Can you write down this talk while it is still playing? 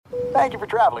Thank you for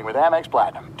traveling with Amex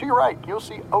Platinum. To your right, you'll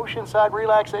see oceanside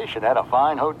relaxation at a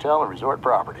fine hotel and resort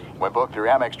property. When booked through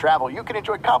Amex Travel, you can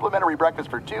enjoy complimentary breakfast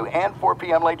for 2 and 4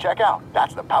 p.m. late checkout.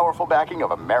 That's the powerful backing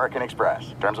of American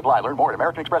Express. Terms apply. Learn more at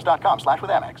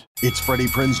americanexpress.com/withAmex. It's Freddie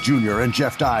Prinze Jr. and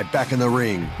Jeff Dye back in the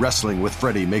ring. Wrestling with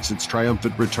Freddie makes its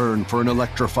triumphant return for an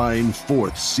electrifying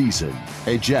 4th season.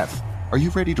 Hey, Jeff, are you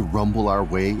ready to rumble our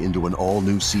way into an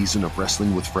all-new season of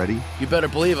Wrestling with Freddie? You better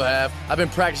believe I have. I've been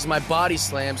practicing my body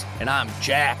slams, and I'm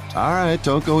jacked. All right,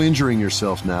 don't go injuring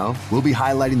yourself now. We'll be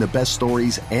highlighting the best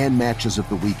stories and matches of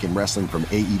the week in wrestling from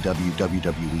AEW,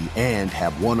 WWE, and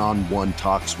have one-on-one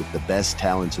talks with the best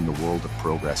talents in the world of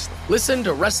pro wrestling. Listen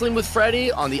to Wrestling with Freddie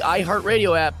on the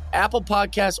iHeartRadio app, Apple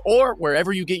Podcasts, or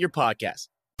wherever you get your podcasts.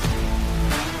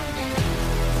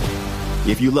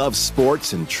 If you love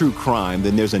sports and true crime,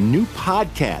 then there's a new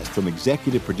podcast from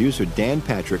executive producer Dan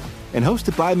Patrick and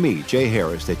hosted by me, Jay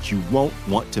Harris, that you won't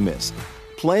want to miss.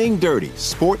 Playing Dirty: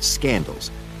 Sports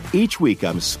Scandals. Each week,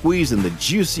 I'm squeezing the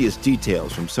juiciest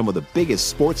details from some of the biggest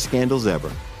sports scandals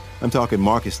ever. I'm talking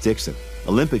Marcus Dixon,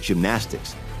 Olympic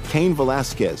gymnastics, Cain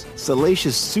Velasquez,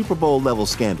 salacious Super Bowl-level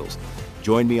scandals.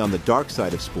 Join me on the dark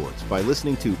side of sports by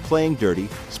listening to Playing Dirty: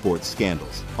 Sports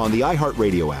Scandals on the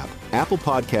iHeartRadio app, Apple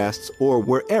Podcasts, or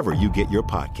wherever you get your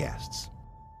podcasts.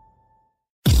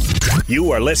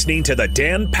 You are listening to The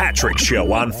Dan Patrick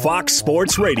Show on Fox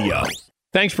Sports Radio.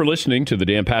 Thanks for listening to the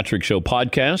Dan Patrick Show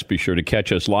podcast. Be sure to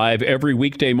catch us live every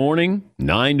weekday morning,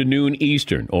 9 to noon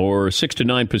Eastern or 6 to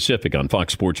 9 Pacific on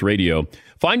Fox Sports Radio.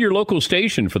 Find your local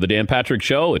station for the Dan Patrick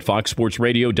Show at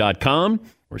foxsportsradio.com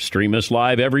or stream us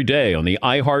live every day on the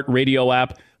iHeartRadio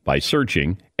app by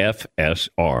searching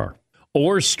FSR.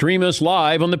 Or stream us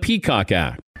live on the Peacock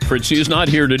app. Fritzy is not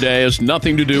here today. It has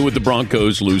nothing to do with the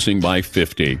Broncos losing by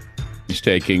 50. He's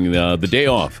taking the day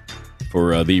off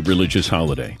for the religious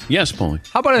holiday. Yes, Paulie.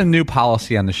 How about a new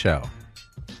policy on the show?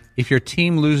 If your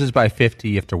team loses by 50,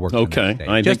 you have to work. Okay,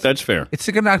 I think that's fair. It's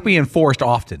going to not be enforced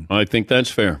often. I think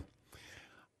that's fair.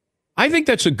 I think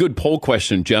that's a good poll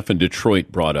question Jeff in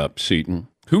Detroit brought up, Seton.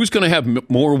 Who's going to have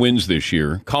more wins this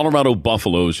year, Colorado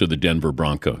Buffaloes or the Denver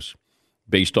Broncos,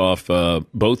 based off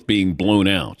both being blown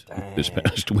out this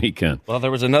past weekend? Well,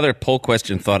 there was another poll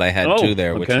question thought I had too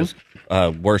there, which was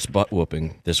worst butt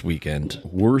whooping this weekend.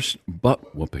 Worst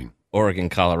butt whooping. Oregon,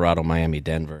 Colorado, Miami,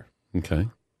 Denver. Okay.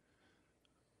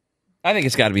 I think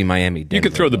it's got to be Miami, Denver. You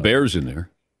could throw the Bears in there.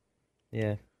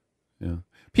 Yeah.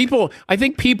 I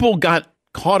think people got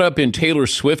caught up in Taylor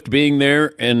Swift being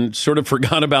there and sort of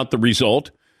forgot about the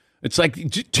result. It's like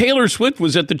Taylor Swift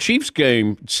was at the Chiefs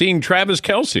game seeing Travis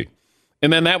Kelce,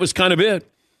 and then that was kind of it.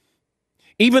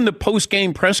 Even the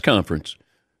post-game press conference,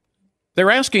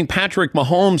 they're asking Patrick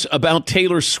Mahomes about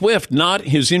Taylor Swift, not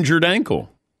his injured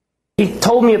ankle. He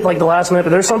told me at like the last minute,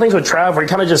 but there's some things with Trav where he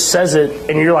kind of just says it,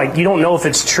 and you're like, you don't know if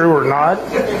it's true or not.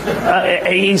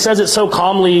 He says it so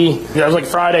calmly. It was like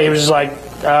Friday. He was just like,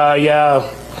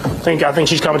 yeah. I think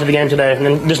she's coming to the game today, and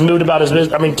then just moved about his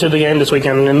business. I mean, to the game this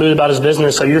weekend, and moved about his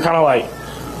business. So you're kind of like,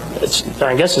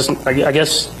 I guess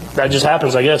that just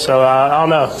happens. I guess so. I don't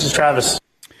know. It's just Travis.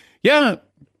 Yeah,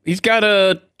 he's got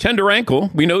a tender ankle.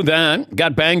 We know that.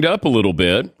 Got banged up a little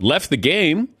bit. Left the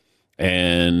game.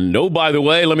 And by the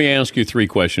way, let me ask you 3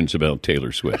 questions about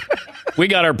Taylor Swift. We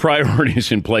got our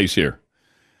priorities in place here.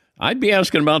 I'd be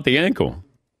asking about the ankle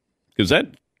because that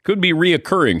could be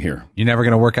reoccurring here. You're never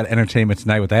going to work on Entertainment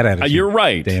Tonight with that attitude. You're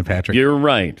right. Dan Patrick. You're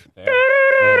right.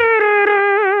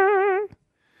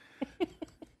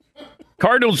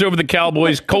 Cardinals over the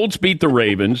Cowboys. Colts beat the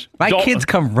Ravens. My kids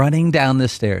come running down the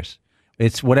stairs.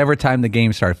 It's whatever time the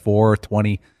game starts,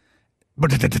 4:20.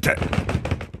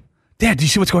 Dad, do you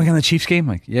see what's going on in the Chiefs game?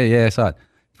 I'm like, yeah, I saw it.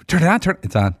 Turn it on.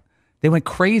 It's on. They went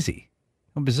crazy.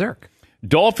 Went berserk.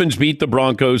 Dolphins beat the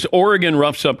Broncos. Oregon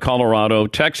roughs up Colorado.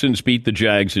 Texans beat the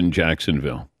Jags in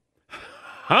Jacksonville.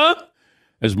 Huh?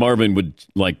 As Marvin would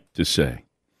like to say.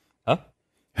 Huh?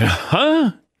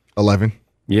 Huh? 11.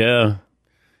 Yeah.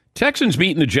 Texans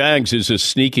beating the Jags is a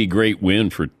sneaky great win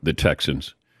for the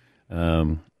Texans.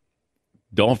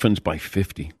 Dolphins by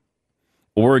 50.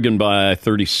 Oregon by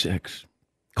 36.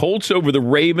 Colts over the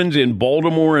Ravens in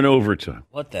Baltimore in overtime.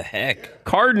 What the heck?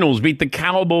 Cardinals beat the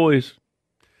Cowboys.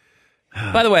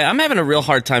 By the way, I'm having a real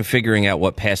hard time figuring out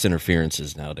what pass interference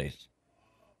is nowadays.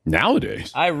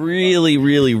 Nowadays? I really,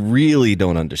 really, really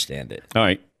don't understand it. All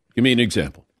right. Give me an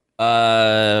example.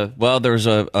 Well, there was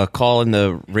a call in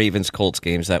the Ravens-Colts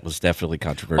games that was definitely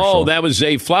controversial. Oh, that was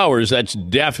Zay Flowers. That's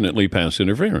definitely pass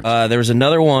interference. There was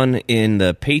another one in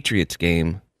the Patriots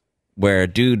game where a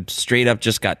dude straight up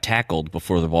just got tackled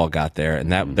before the ball got there,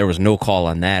 and that there was no call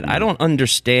on that. I don't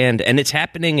understand, and it's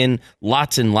happening in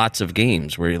lots and lots of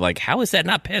games where you're like, how is that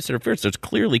not pass interference? There's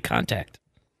clearly contact.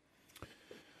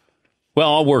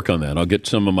 Well, I'll work on that. I'll get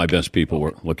some of my best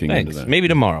people looking into that. Maybe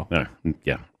tomorrow.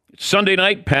 Yeah. Sunday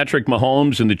night, Patrick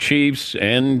Mahomes and the Chiefs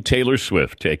and Taylor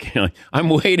Swift. I'm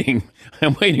waiting for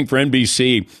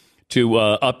NBC to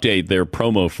update their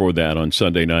promo for that on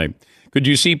Sunday night. Could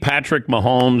you see Patrick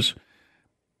Mahomes?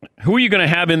 Who are you going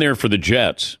to have in there for the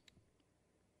Jets?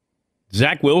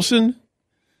 Zach Wilson?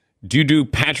 Do you do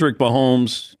Patrick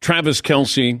Mahomes, Travis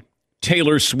Kelce,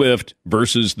 Taylor Swift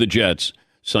versus the Jets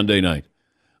Sunday night?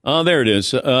 Oh, there it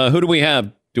is. Who do we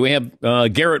have? Do we have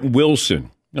Garrett Wilson?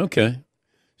 Okay.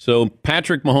 So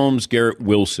Patrick Mahomes, Garrett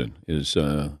Wilson is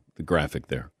the graphic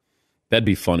there. That'd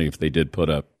be funny if they did put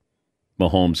up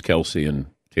Mahomes, Kelce, and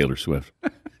Taylor Swift.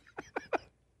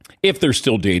 If they're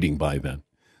still dating by then.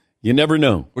 You never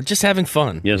know. We're just having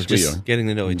fun. Yes, we are. Getting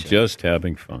to know each other. Just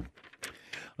having fun.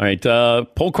 All right.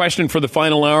 Poll question for the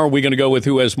final hour. Are we going to go with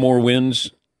who has more wins?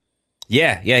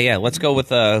 Yeah. Let's go with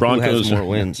Broncos who has more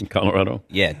wins. In Colorado?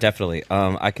 Yeah, definitely.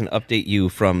 I can update you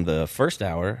from the first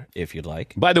hour if you'd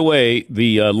like. By the way,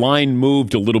 the line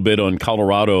moved a little bit on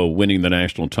Colorado winning the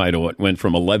national title. It went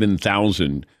from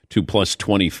 11,000 to plus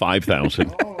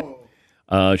 25,000.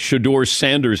 Shedeur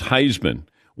Sanders Heisman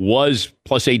was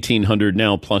plus 1,800,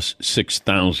 now plus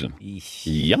 6,000.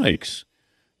 Yikes.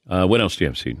 What else do you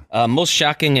have, Seton? Most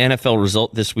shocking NFL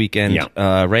result this weekend.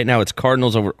 Yeah. Right now, it's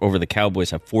Cardinals over the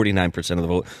Cowboys have 49% of the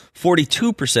vote.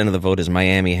 42% of the vote is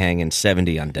Miami hanging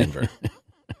 70 on Denver.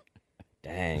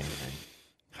 Dang, man.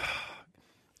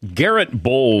 Garrett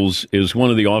Bowles is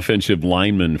one of the offensive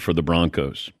linemen for the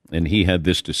Broncos, and he had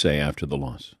this to say after the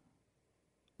loss.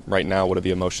 Right now, what are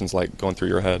the emotions like going through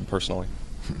your head personally?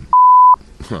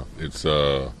 It's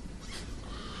tired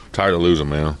of losing,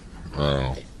 man.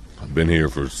 I've been here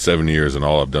for 7 years, and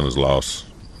all I've done is lost,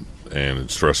 and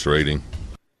it's frustrating.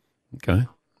 Okay.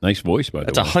 Nice voice, by the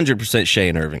way. That's 100%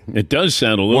 Shane Irving. It does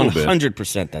sound a little 100% bit.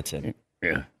 100% that's him.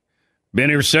 Yeah.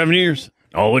 Been here 7 years.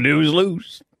 All we do is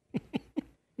lose.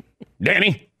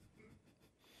 Danny.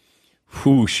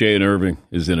 Whew, Shane Irving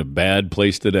is in a bad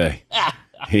place today.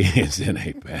 He is in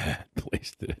a bad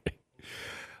place today.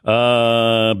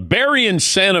 Barry in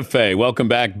Santa Fe. Welcome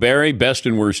back, Barry. Best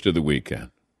and worst of the weekend.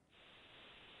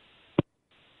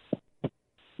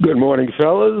 Good morning,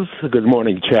 fellas. Good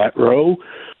morning, chat row.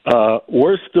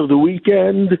 Worst of the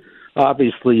weekend,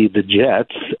 obviously the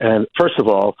Jets. And first of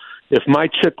all, if my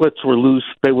chiclets were loose,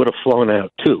 they would have flown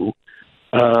out too.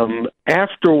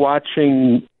 After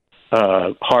watching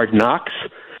Hard Knocks,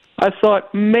 I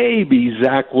thought maybe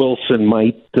Zach Wilson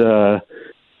might, be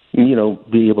able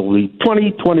to be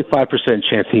 20-25%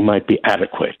 chance he might be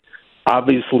adequate.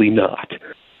 Obviously not.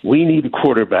 We need a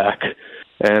quarterback.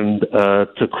 And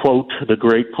to quote the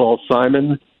great Paul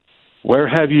Simon, "Where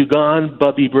have you gone,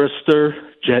 Bubby Brister?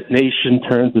 Jet Nation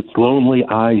turns its lonely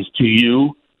eyes to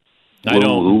you." I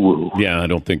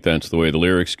don't think that's the way the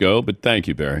lyrics go, but thank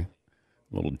you, Barry.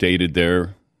 A little dated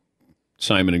there.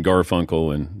 Simon and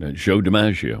Garfunkel and Joe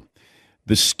DiMaggio.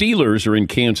 The Steelers are in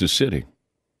Kansas City.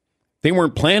 They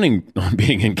weren't planning on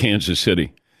being in Kansas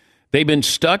City. They've been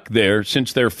stuck there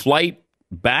since their flight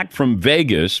back from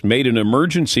Vegas made an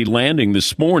emergency landing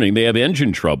this morning. They have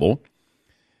engine trouble.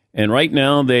 And right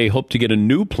now they hope to get a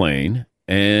new plane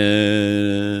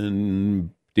and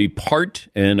depart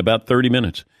in about 30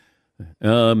 minutes.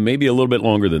 Maybe a little bit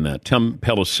longer than that. Tom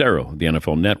Pelissero, the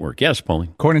NFL Network. Yes,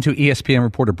 Pauline. According to ESPN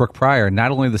reporter Brooke Pryor,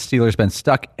 not only have the Steelers been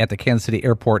stuck at the Kansas City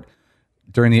airport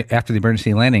after the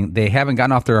emergency landing, they haven't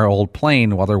gotten off their old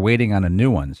plane while they're waiting on a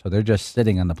new one. So they're just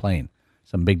sitting on the plane.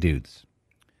 Some big dudes.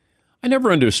 I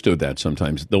never understood that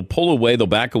sometimes. They'll pull away, they'll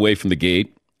back away from the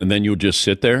gate, and then you'll just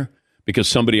sit there because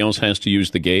somebody else has to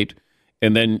use the gate,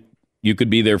 and then you could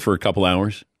be there for a couple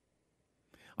hours.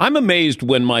 I'm amazed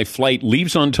when my flight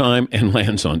leaves on time and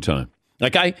lands on time.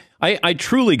 Like, I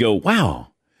truly go, wow,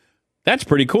 that's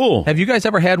pretty cool. Have you guys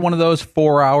ever had one of those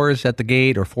 4 hours at the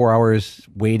gate or 4 hours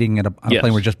waiting on a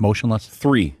plane where just motionless?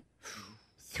 3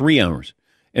 hours.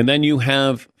 And then you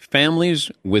have families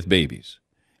with babies.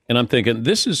 And I'm thinking,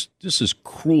 this is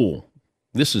cruel.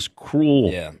 This is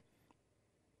cruel. Yeah.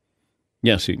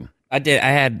 Yes, Eden.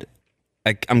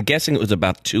 I'm guessing it was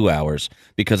about 2 hours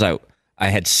because I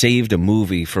had saved a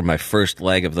movie for my first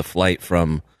leg of the flight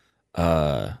from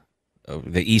the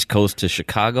East Coast to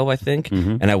Chicago, I think.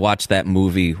 Mm-hmm. And I watched that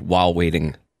movie while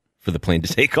waiting for the plane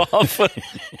to take off. I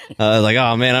was like,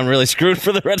 oh, man, I'm really screwed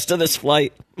for the rest of this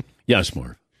flight. Yes,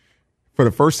 Marv. For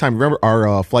the first time, remember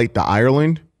our flight to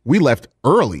Ireland? We left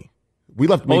early. We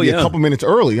left maybe a couple minutes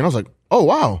early, and I was like, oh,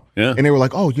 wow. Yeah. And they were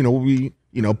like, oh,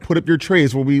 put up your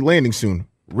trays. We'll be landing soon.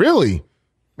 Really?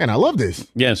 Man, I love this.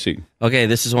 Yeah, see. Okay,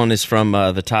 this one is from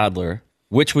the toddler.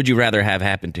 Which would you rather have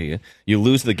happen to you? You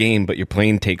lose the game, but your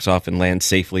plane takes off and lands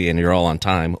safely and you're all on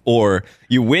time. Or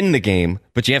you win the game,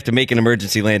 but you have to make an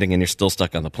emergency landing and you're still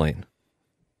stuck on the plane.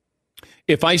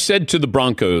 If I said to the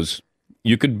Broncos,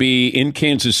 you could be in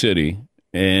Kansas City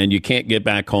and you can't get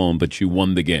back home, but you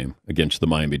won the game against the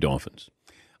Miami Dolphins,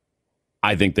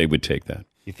 I think they would take that.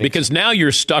 Because now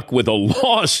you're stuck with a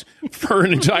loss for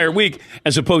an entire week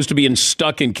as opposed to being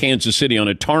stuck in Kansas City on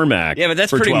a tarmac. Yeah, but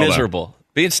that's pretty miserable.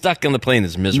 Being stuck on the plane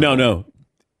is miserable. No.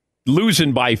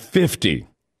 Losing by 50.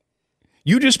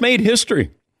 You just made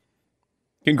history.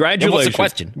 Congratulations. And what's the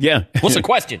question? Yeah. What's the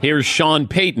question? Here's Sean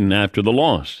Payton after the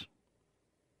loss.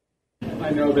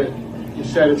 I know that you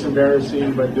said it's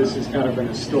embarrassing, but this is kind of an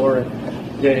historic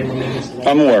game. I mean, it's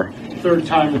I'm aware. Third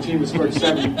time the team has scored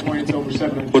 70 points over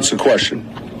 7. What's the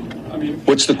question? I mean,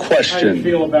 what's the question? How do you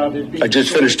feel about it being I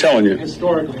just finished telling you.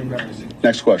 Historically embarrassing.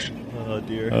 Next question. Oh,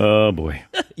 dear. Oh, boy.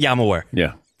 Yeah, I'm aware.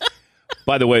 Yeah.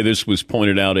 By the way, this was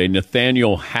pointed out. A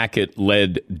Nathaniel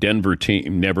Hackett-led Denver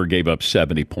team never gave up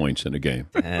 70 points in a game.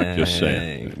 Dang. Just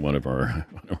saying. One of our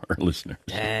listeners.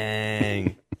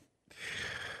 Dang.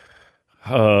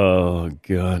 Oh,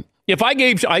 God.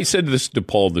 I said this to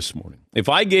Paul this morning. If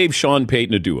I gave Sean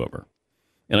Payton a do-over,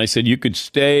 and I said you could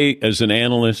stay as an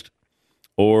analyst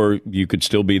or you could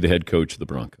still be the head coach of the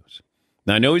Broncos.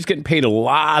 Now, I know he's getting paid a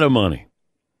lot of money,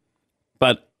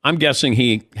 but I'm guessing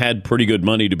he had pretty good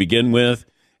money to begin with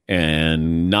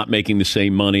and not making the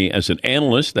same money as an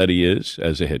analyst that he is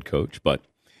as a head coach. But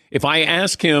if I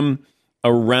ask him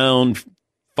around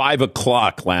 5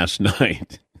 o'clock last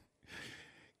night,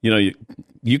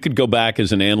 you could go back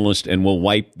as an analyst and we'll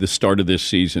wipe the start of this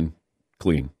season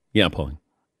clean. Yeah, Paul.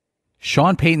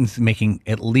 Sean Payton's making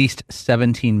at least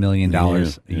 $17 million a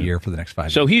year for the next 5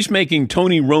 years. So he's making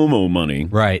Tony Romo money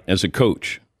as a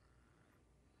coach.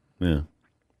 Yeah.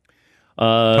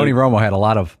 Tony Romo had a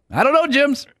lot of, I don't know,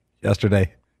 Jims,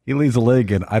 yesterday. He leads the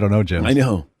league in I don't know, Jims. I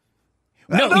know.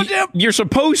 No, Jim. You're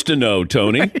supposed to know,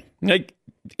 Tony. Like,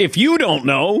 if you don't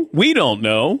know, we don't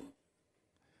know.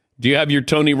 Do you have your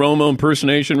Tony Romo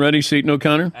impersonation ready, Seton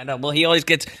O'Connor? I know. Well, he always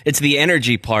gets, it's the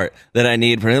energy part that I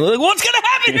need for him. Like, what's going to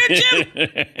happen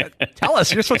here, Jim? Tell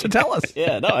us. You're supposed to tell us.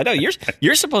 Yeah, no, I know.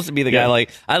 You're supposed to be the guy.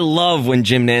 Like, I love when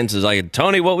Jim Nance is like,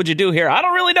 Tony, what would you do here? I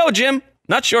don't really know, Jim.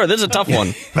 Not sure. This is a tough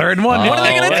one. Third one. What are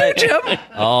they going to do, Jim?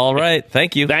 All right.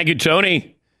 Thank you. Thank you,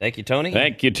 Tony. Thank you, Tony.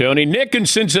 Thank you, Tony. Nick in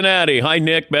Cincinnati. Hi,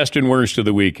 Nick. Best and worst of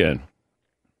the weekend.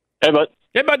 Hey, bud.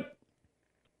 Hey, bud.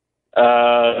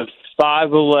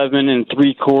 5'11" and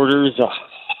 3/4, a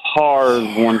hard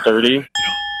 130.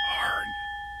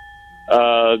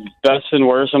 Best and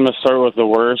worst. I'm going to start with the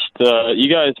worst. You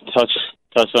guys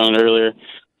touched on it earlier.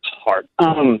 Hard.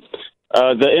 The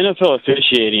NFL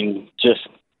officiating, just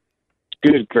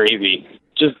good gravy.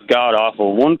 Just god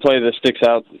awful. One play that sticks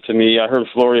out to me. I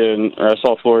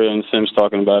saw Floria and Sims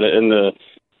talking about it in the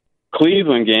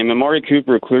Cleveland game. Amari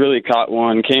Cooper clearly caught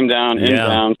one, came down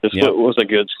inbounds. His foot was a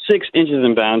good 6 inches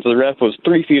inbounds. The ref was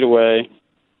 3 feet away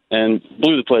and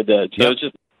blew the play dead. So it's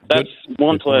just that's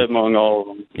one play among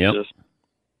all of them.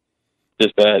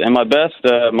 Just bad. And my best,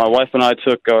 my wife and I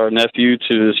took our nephew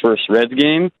to his first Reds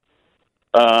game.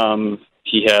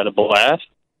 He had a blast,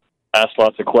 asked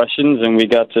lots of questions, and we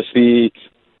got to see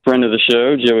friend of the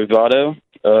show, Joey Votto.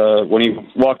 When he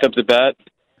walked up to bat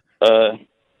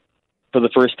for the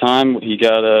first time, he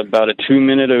got about a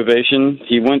 2-minute ovation.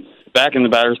 He went back in the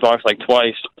batter's box like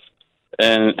twice,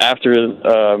 and after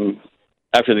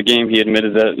the game, he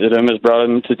admitted that it almost brought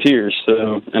him to tears.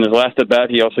 So, and his last at bat,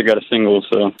 he also got a single.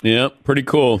 So, yeah, pretty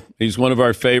cool. He's one of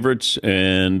our favorites,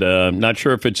 and not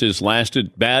sure if it's his last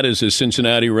at bat as a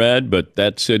Cincinnati Red, but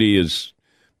that city is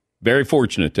very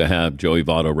fortunate to have Joey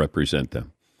Votto represent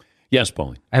them. Yes,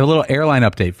 Paulie. I have a little airline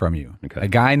update from you. Okay. A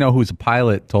guy I know who's a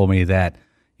pilot told me that,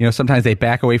 sometimes they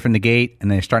back away from the gate and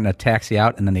they're starting to taxi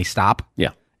out and then they stop. Yeah.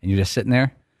 And you're just sitting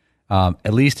there.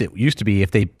 At least it used to be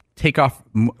if they take off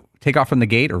from the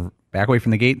gate or back away from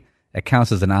the gate, that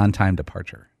counts as an on-time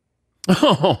departure.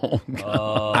 Oh,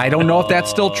 God. I don't know if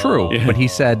that's still true, but he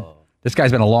said this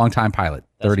guy's been a long-time pilot,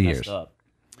 30 years.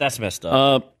 That's messed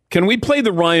up. Can we play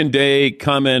the Ryan Day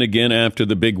comment again after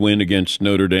the big win against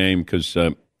Notre Dame? Because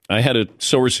I had a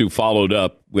source who followed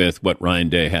up with what Ryan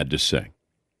Day had to say.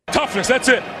 Toughness, that's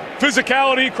it.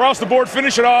 Physicality, across the board,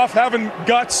 finish it off, having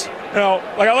guts.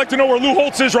 I like to know where Lou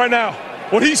Holtz is right now.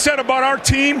 What he said about our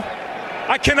team,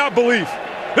 I cannot believe.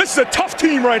 This is a tough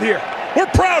team right here.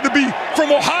 We're proud to be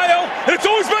from Ohio, and it's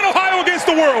always been Ohio against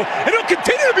the world, and it'll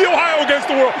continue to be Ohio against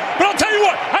the world. But I'll tell you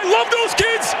what, I love those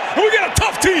kids, and we got a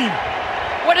tough team.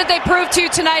 What did they prove to you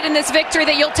tonight in this victory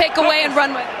that you'll take away and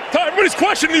run with? Everybody's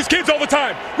questioning these kids all the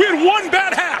time. We had one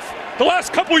bad half the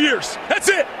last couple of years. That's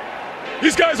it.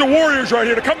 These guys are warriors right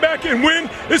here to come back and win.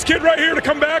 This kid right here to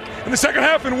come back in the second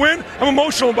half and win. I'm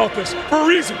emotional about this for a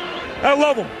reason. I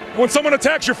love them. When someone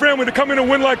attacks your family, to come in and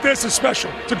win like this is special.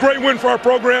 It's a great win for our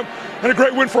program and a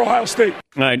great win for Ohio State.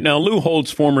 All right, now Lou Holtz,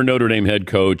 former Notre Dame head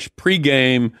coach,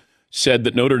 pregame said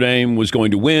that Notre Dame was going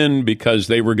to win because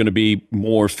they were going to be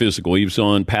more physical. He was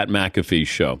on Pat McAfee's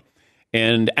show.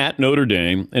 And at Notre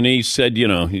Dame, and he said,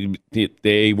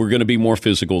 they were going to be more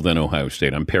physical than Ohio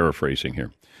State. I'm paraphrasing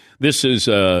here. This is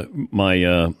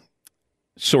my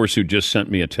source who just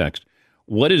sent me a text.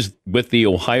 What is with the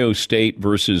Ohio State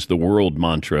versus the world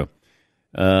mantra?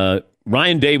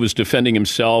 Ryan Day was defending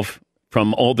himself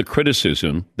from all the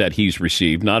criticism that he's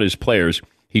received, not his players.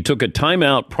 He took a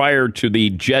timeout prior to the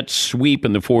Jets sweep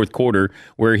in the fourth quarter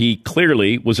where he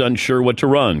clearly was unsure what to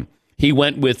run. He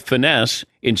went with finesse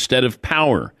instead of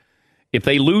power. If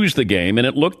they lose the game, and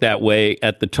it looked that way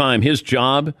at the time, his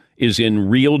job is in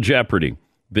real jeopardy.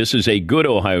 This is a good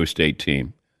Ohio State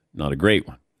team, not a great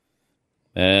one.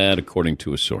 That, according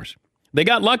to a source. They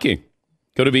got lucky.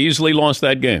 Could have easily lost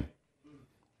that game.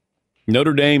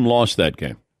 Notre Dame lost that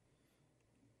game.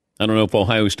 I don't know if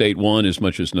Ohio State won as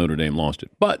much as Notre Dame lost it.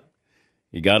 But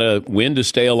you got to win to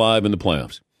stay alive in the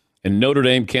playoffs. And Notre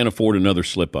Dame can't afford another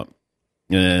slip-up.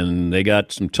 And they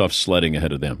got some tough sledding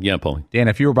ahead of them. Yeah, Paulie. Dan,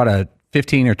 if you were about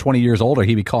 15 or 20 years older,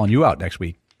 he'd be calling you out next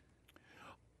week.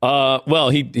 Well,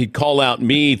 he'd call out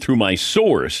me through my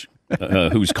source.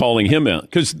 Who's calling him out?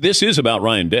 Because this is about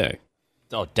Ryan Day.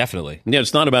 Oh, definitely. Yeah,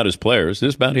 it's not about his players.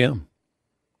 It's about him.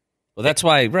 Well, that's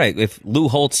why, right, if Lou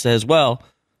Holtz says, well,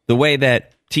 the way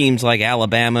that teams like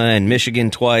Alabama and Michigan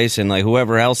twice and like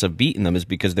whoever else have beaten them is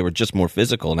because they were just more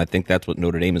physical, and I think that's what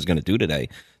Notre Dame is going to do today.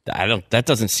 That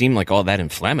doesn't seem like all that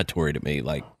inflammatory to me.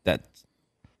 Like that.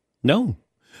 No.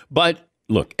 But,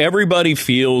 look, everybody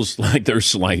feels like they're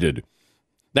slighted.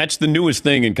 That's the newest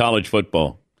thing in college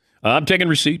football. I'm taking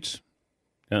receipts.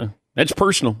 That's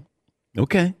personal.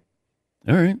 Okay.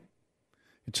 All right.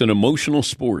 It's an emotional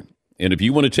sport. And if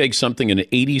you want to take something an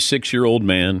 86-year-old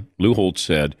man, Lou Holtz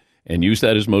said, and use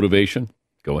that as motivation,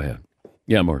 go ahead.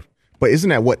 Yeah, Marv. But isn't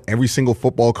that what every single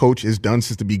football coach has done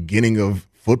since the beginning of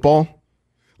football?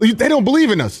 They don't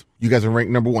believe in us. You guys are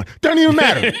ranked number one. Doesn't even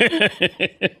matter.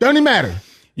 Doesn't even matter.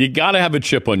 You got to have a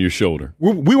chip on your shoulder.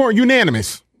 We weren't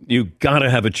unanimous. You got to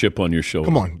have a chip on your shoulder.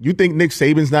 Come on. You think Nick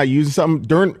Saban's not using something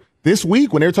during this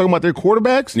week when they were talking about their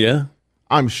quarterbacks? Yeah.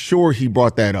 I'm sure he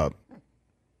brought that up.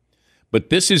 But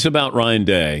this is about Ryan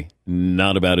Day,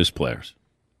 not about his players.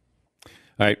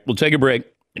 All right, we'll take a break.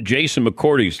 Jason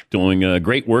McCourty's doing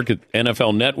great work at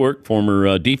NFL Network,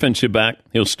 former defensive back.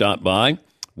 He'll stop by.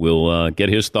 We'll get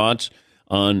his thoughts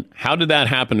on how did that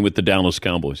happen with the Dallas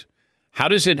Cowboys? How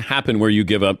does it happen where you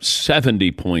give up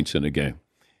 70 points in a game?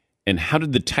 And how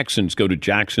did the Texans go to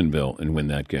Jacksonville and win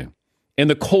that game? And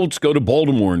the Colts go to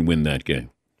Baltimore and win that game?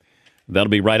 That'll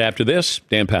be right after this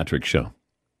Dan Patrick Show.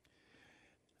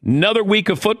 Another week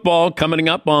of football coming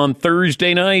up on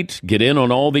Thursday night. Get in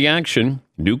on all the action.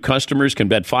 New customers can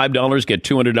bet $5, get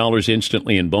 $200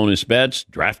 instantly in bonus bets.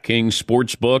 DraftKings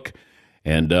Sportsbook.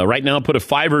 And right now, put a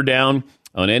 $5 down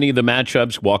on any of the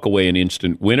matchups. Walk away an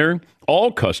instant winner.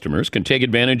 All customers can take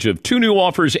advantage of 2 new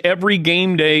offers every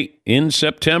game day in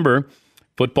September.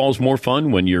 Football's more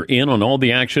fun when you're in on all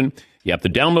the action. You have to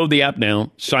download the app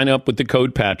now. Sign up with the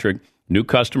code Patrick. New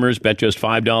customers bet just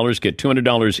 $5, get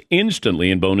 $200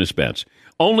 instantly in bonus bets.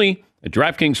 Only at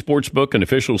DraftKings Sportsbook, an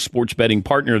official sports betting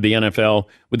partner of the NFL,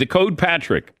 with the code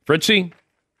Patrick. Fritzy?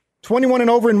 21 and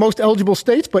over in most eligible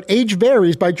states, but age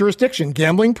varies by jurisdiction.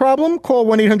 Gambling problem? Call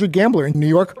 1-800-GAMBLER. In New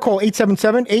York, call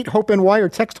 877-8-HOPE-NY or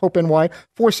text HOPE-NY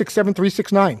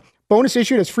 467-369. Bonus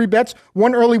issued as free bets.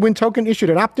 1 early win token issued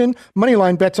at opt-in.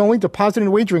 Moneyline bets only. Deposit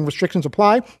and wagering restrictions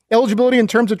apply. Eligibility and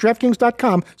terms at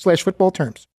DraftKings.com/football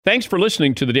terms. Thanks for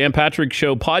listening to the Dan Patrick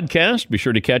Show podcast. Be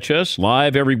sure to catch us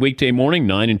live every weekday morning,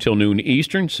 9 until noon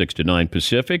Eastern, 6 to 9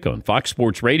 Pacific on Fox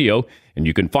Sports Radio. And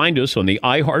you can find us on the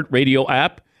iHeartRadio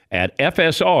app at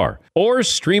FSR or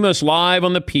stream us live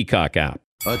on the Peacock app.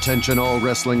 Attention all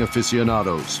wrestling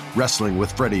aficionados. Wrestling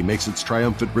with Freddie makes its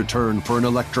triumphant return for an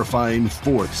electrifying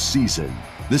 4th season.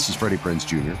 This is Freddie Prinze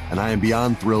Jr., and I am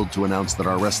beyond thrilled to announce that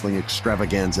our wrestling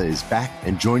extravaganza is back,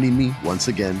 and joining me once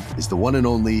again is the one and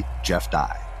only Jeff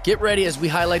Dye. Get ready as we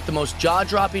highlight the most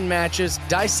jaw-dropping matches,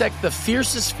 dissect the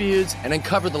fiercest feuds, and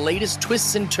uncover the latest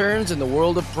twists and turns in the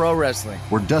world of pro wrestling.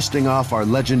 We're dusting off our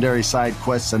legendary side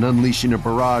quests and unleashing a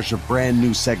barrage of brand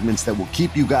new segments that will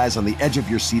keep you guys on the edge of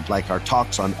your seat like our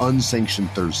talks on Unsanctioned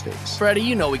Thursdays. Freddie,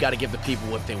 you know we got to give the people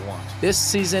what they want. This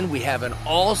season, we have an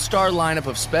all-star lineup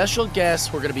of special guests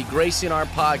who are going to be gracing our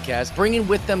podcast, bringing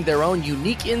with them their own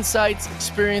unique insights,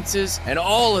 experiences, and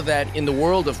all of that in the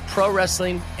world of pro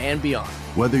wrestling and beyond.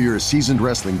 Whether you're a seasoned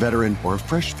wrestling veteran or a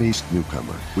fresh-faced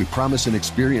newcomer, we promise an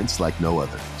experience like no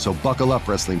other. So buckle up,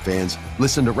 wrestling fans.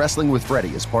 Listen to Wrestling with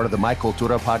Freddie as part of the My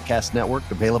Cultura Podcast Network,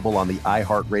 available on the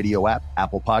iHeartRadio app,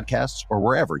 Apple Podcasts, or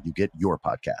wherever you get your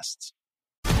podcasts.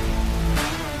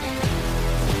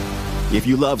 If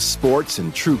you love sports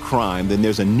and true crime, then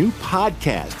there's a new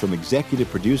podcast from executive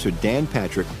producer Dan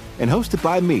Patrick and hosted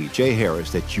by me, Jay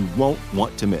Harris, that you won't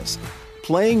want to miss.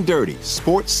 Playing Dirty: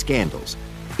 Sports Scandals.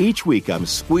 Each week, I'm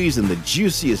squeezing the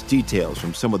juiciest details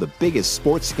from some of the biggest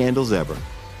sports scandals ever.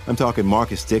 I'm talking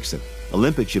Marcus Dixon,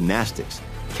 Olympic gymnastics,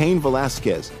 Cain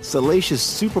Velasquez, salacious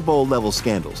Super Bowl-level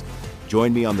scandals.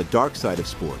 Join me on the dark side of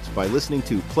sports by listening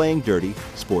to Playing Dirty: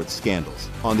 Sports Scandals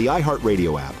on the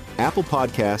iHeartRadio app, Apple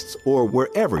Podcasts, or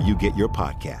wherever you get your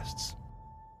podcasts.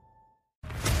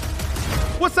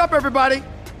 What's up, everybody?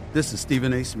 This is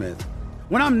Stephen A. Smith.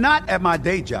 When I'm not at my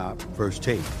day job, First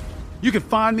Take, you can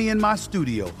find me in my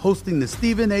studio hosting the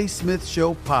Stephen A. Smith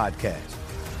Show podcast.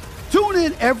 Tune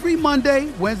in every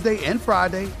Monday, Wednesday, and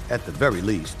Friday, at the very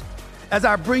least, as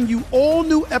I bring you all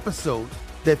new episodes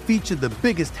that feature the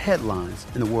biggest headlines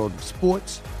in the world of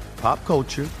sports, pop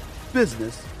culture,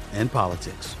 business, and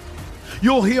politics.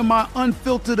 You'll hear my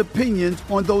unfiltered opinions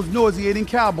on those nauseating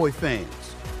Cowboy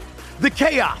fans, the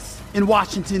chaos in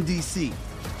Washington, D.C.,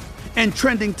 and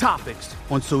trending topics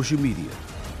on social media,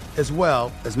 as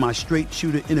well as my straight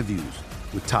shooter interviews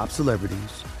with top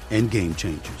celebrities and game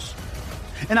changers.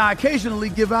 And I occasionally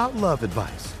give out love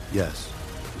advice. Yes,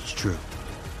 it's true.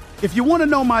 If you want to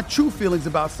know my true feelings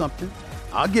about something,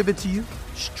 I'll give it to you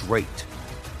straight.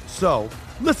 So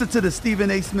listen to the Stephen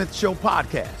A. Smith Show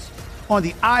podcast on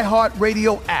the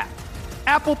iHeartRadio app,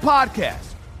 Apple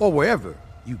Podcasts, or wherever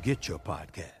you get your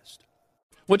podcast.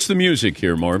 What's the music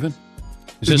here, Marvin?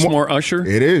 Is this more Usher?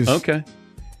 It is. Okay.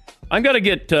 I've got to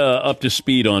get up to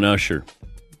speed on Usher.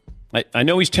 I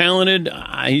know he's talented.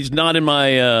 He's not in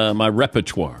my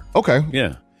repertoire. Okay.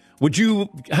 Yeah.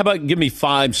 How about give me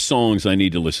 5 songs I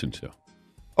need to listen to?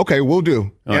 Okay, we'll do.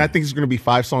 All and right. I think it's going to be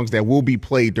 5 songs that will be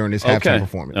played during this halftime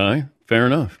performance. All right. Fair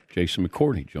enough. Jason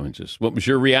McCourty joins us. What was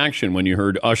your reaction when you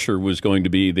heard Usher was going to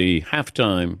be the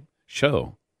halftime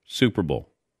show, Super Bowl?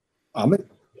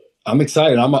 I'm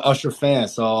excited. I'm an Usher fan,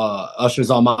 so Usher's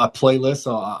on my playlist.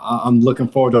 So I'm looking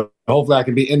forward to. Hopefully, I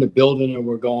can be in the building and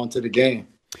we're going to the game.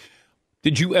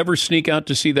 Did you ever sneak out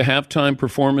to see the halftime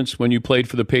performance when you played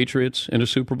for the Patriots in a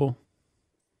Super Bowl?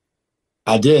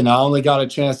 I did. And I only got a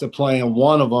chance to play in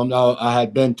one of them. I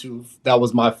had been to. That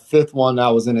was my 5th one.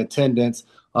 I was in attendance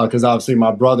because obviously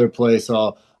my brother played.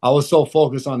 So I was so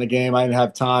focused on the game, I didn't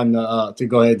have time to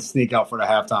go ahead and sneak out for the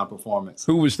halftime performance.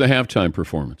 Who was the halftime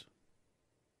performance?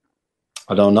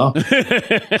 I don't know.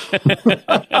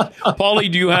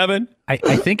 Paulie, do you have it? I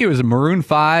think it was Maroon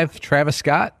 5, Travis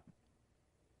Scott.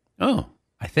 Oh.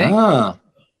 I think.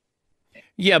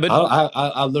 Yeah, but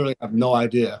I literally have no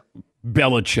idea.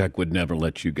 Belichick would never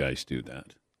let you guys do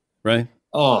that, right?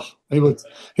 Oh, he would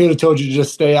have told you to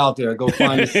just stay out there, go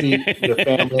find a seat, your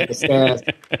family in the stands,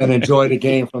 and enjoy the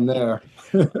game from there.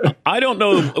 I don't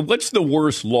know. What's the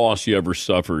worst loss you ever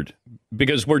suffered?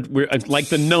 Because we're like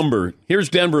the number. Here's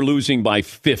Denver losing by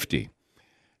 50.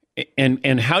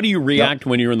 And how do you react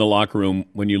when you're in the locker room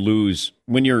when you lose,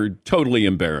 when you're totally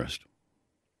embarrassed?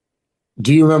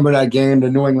 Do you remember that game,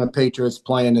 the New England Patriots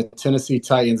playing the Tennessee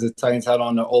Titans? The Titans had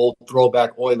on the old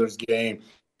throwback Oilers game.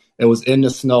 It was in the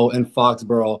snow in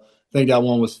Foxborough. I think that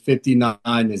one was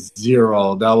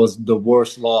 59-0. That was the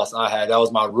worst loss I had. That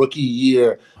was my rookie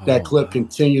year. That clip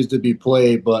continues to be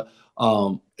played, but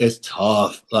it's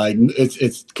tough. Like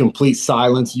it's complete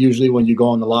silence usually when you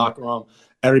go in the locker room.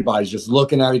 Everybody's just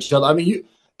looking at each other. I mean,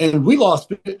 we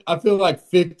lost. I feel like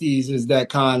 50s is that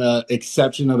kind of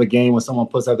exception of a game when someone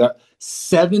puts out that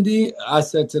 70. I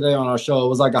said today on our show, it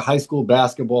was like a high school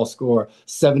basketball score,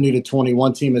 70-20.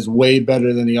 One team is way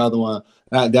better than the other one.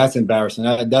 That's embarrassing.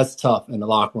 That's tough in the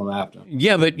locker room after.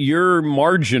 Yeah, but your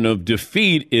margin of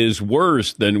defeat is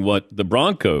worse than what the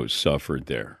Broncos suffered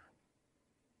there.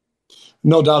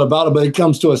 No doubt about it, but it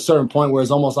comes to a certain point where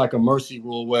it's almost like a mercy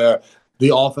rule where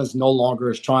the offense no longer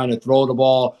is trying to throw the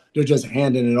ball. They're just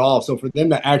handing it off. So for them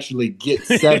to actually get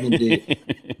 70,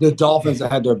 the Dolphins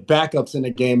had their backups in the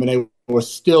game, and they were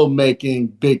still making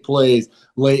big plays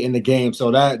late in the game.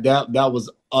 So that was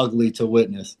ugly to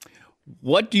witness.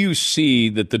 What do you see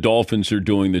that the Dolphins are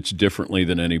doing that's differently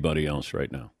than anybody else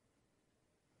right now?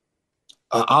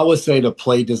 I would say the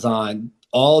play design,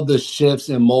 all the shifts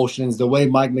and motions, the way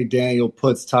Mike McDaniel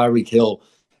puts Tyreek Hill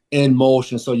in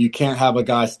motion, so you can't have a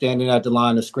guy standing at the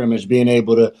line of scrimmage, being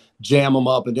able to jam him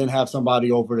up and then have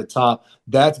somebody over the top.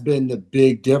 That's been the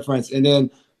big difference. And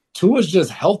then Tua's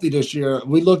just healthy this year.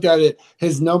 We looked at it.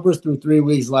 His numbers through 3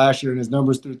 weeks last year and his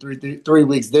numbers through three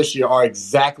weeks this year are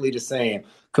exactly the same.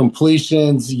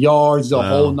 Completions, yards, the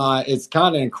whole nine. It's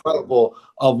kind of incredible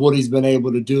of what he's been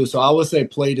able to do. So I would say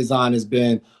play design has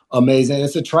been amazing.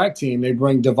 It's a track team. They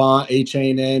bring Devon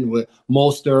A-Chain in with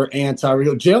Mostert and Tyreek.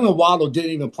 Jalen Waddle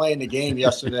didn't even play in the game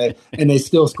yesterday, and they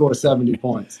still scored 70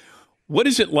 points. What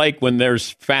is it like when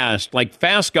there's fast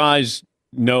guys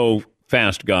know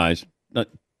fast guys?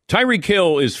 Tyreek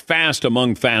Hill is fast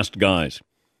among fast guys.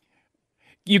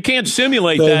 You can't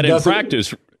simulate that in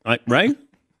practice, right?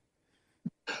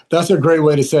 That's a great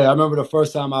way to say it. I remember the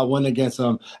first time I went against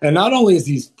him, and not only is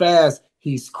he fast,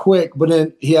 he's quick, but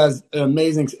then he has an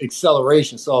amazing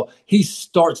acceleration. So he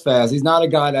starts fast. He's not a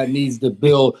guy that needs to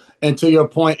build. And to your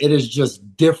point, it is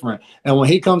just different. And when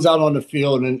he comes out on the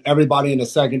field and everybody in the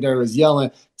secondary is yelling,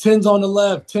 10's on the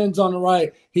left, 10's on the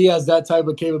right, he has that type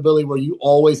of capability where you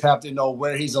always have to know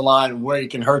where he's aligned and where he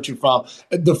can hurt you from.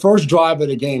 The first drive of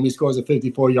the game, he scores a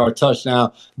 54-yard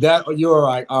touchdown. That you're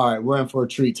like, all right, we're in for a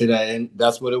treat today. And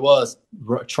that's what it was,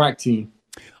 track team.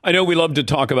 I know we love to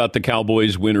talk about the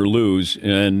Cowboys win or lose,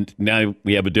 and now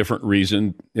we have a different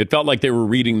reason. It felt like they were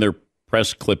reading their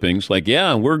press clippings, like,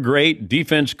 yeah, we're great,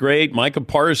 defense great, Micah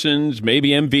Parsons,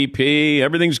 maybe MVP,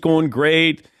 everything's going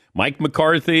great, Mike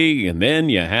McCarthy, and then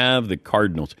you have the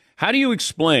Cardinals. How do you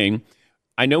explain,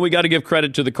 I know we got to give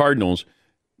credit to the Cardinals,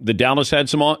 Dallas had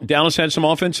some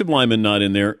offensive linemen not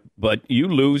in there, but you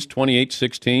lose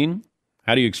 28-16.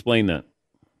 How do you explain that?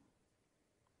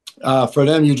 For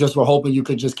them, you just were hoping you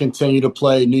could just continue to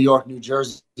play New York, New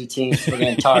Jersey teams for the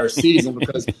entire season,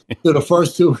 because through the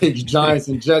first 2 weeks, Giants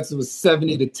and Jets, it was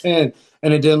 70-10,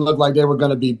 and it didn't look like they were going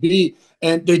to be beat.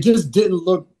 And they just didn't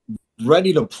look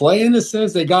ready to play in a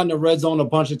sense. They got in the red zone a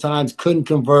bunch of times, couldn't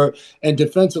convert. And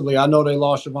defensively, I know they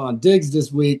lost Javon Diggs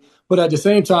this week, but at the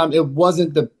same time, it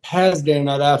wasn't the pass game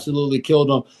that absolutely killed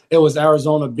them. It was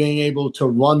Arizona being able to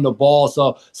run the ball.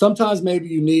 So sometimes maybe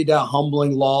you need that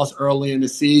humbling loss early in the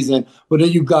season, but then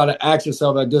you've got to ask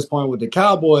yourself at this point with the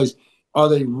Cowboys, are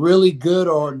they really good,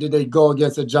 or did they go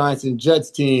against a Giants and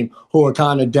Jets team who are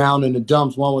kind of down in the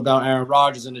dumps, one without Aaron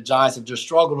Rodgers, and the Giants have just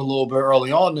struggled a little bit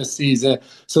early on this season?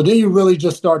 So then you really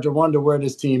just start to wonder where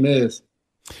this team is.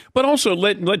 But also,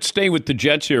 let's stay with the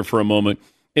Jets here for a moment.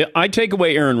 I take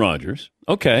away Aaron Rodgers,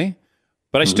 okay,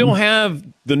 but I still have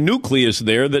the nucleus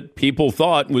there that people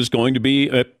thought was going to be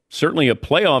certainly a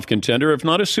playoff contender, if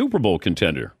not a Super Bowl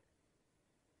contender.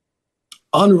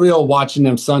 Unreal watching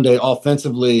them Sunday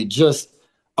offensively. Just,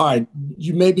 all right,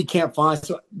 you maybe can't find.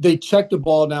 So they checked the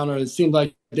ball down, and it seemed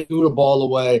like they threw the ball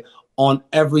away on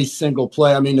every single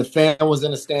play. I mean, the fan was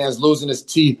in the stands losing his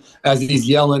teeth as he's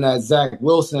yelling at Zach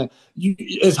Wilson.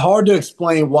 It's hard to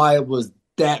explain why it was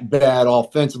that bad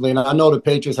offensively. And I know the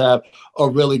Patriots have a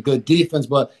really good defense,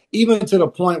 but even to the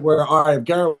point where, all right, if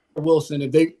Garrett Wilson,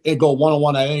 if they go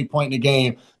one-on-one at any point in the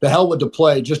game, the hell with the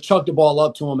play, just chuck the ball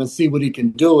up to him and see what he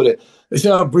can do with it. They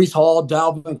said Breece Hall,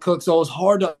 Dalvin Cook, so it's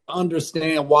hard to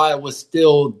understand why it was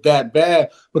still that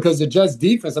bad, because the Jets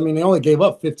defense, I mean, they only gave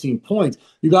up 15 points.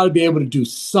 You got to be able to do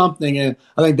something, and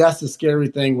I think that's the scary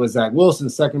thing with Zach Wilson,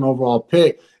 second overall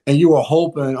pick, and you were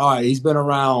hoping, all right, he's been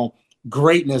around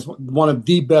greatness, one of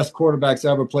the best quarterbacks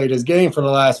ever played his game for the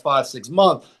last 5-6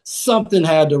 months. Something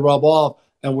had to rub off,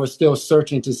 and we're still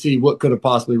searching to see what could have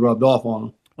possibly rubbed off on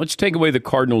him. Let's take away the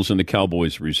Cardinals and the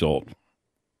Cowboys result.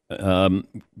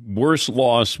 Worst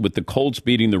loss with the Colts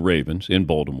beating the Ravens in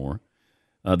Baltimore,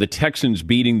 the Texans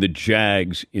beating the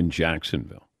Jags in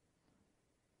Jacksonville.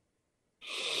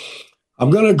 I'm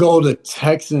going to go to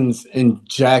Texans and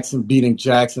beating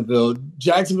Jacksonville.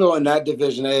 Jacksonville in that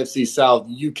division, AFC South,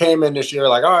 you came in this year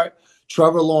like, all right,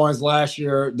 Trevor Lawrence last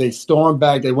year, they stormed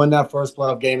back. They win that first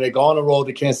playoff game. They go on the road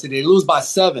to Kansas City. They lose by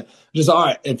 7. Just, all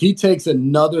right, if he takes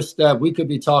another step, we could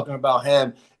be talking about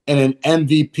him and an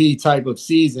MVP type of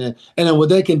season. And then what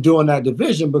they can do in that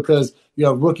division, because you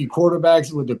have rookie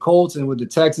quarterbacks with the Colts and with the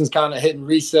Texans kind of hitting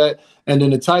reset, and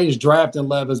then the Titans drafting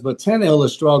Levis, but Tannehill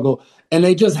has struggled, and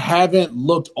they just haven't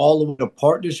looked all the way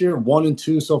apart this year.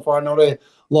 1-2 so far. I know they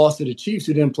lost to the Chiefs,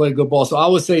 who didn't play good ball. So I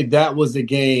would say that was the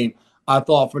game I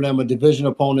thought for them, a division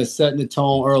opponent setting the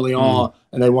tone early on,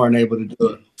 and they weren't able to do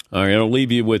it. All right, I'll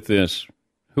leave you with this.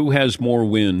 Who has more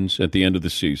wins at the end of the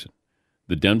season?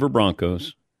 The Denver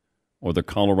Broncos or the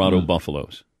Colorado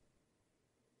Buffaloes?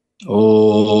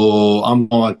 Oh, I'm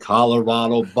going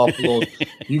Colorado Buffaloes.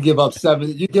 You give up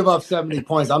 70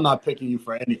 points. I'm not picking you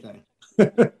for anything.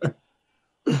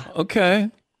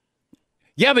 Okay.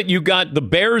 Yeah, but you got the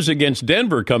Bears against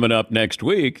Denver coming up next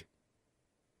week.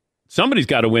 Somebody's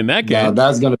got to win that game. Yeah,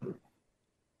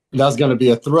 that's gonna be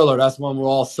a thriller. That's one we're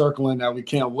all circling that we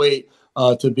can't wait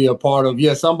to be a part of.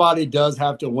 Yeah, somebody does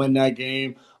have to win that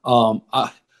game. Well,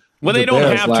 they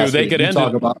don't have to. They could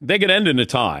end in a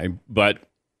tie, but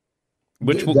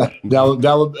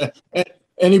that would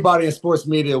anybody in sports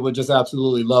media would just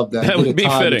absolutely love that. That would be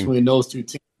fitting between those two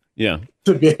teams. Yeah,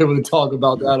 to be able to talk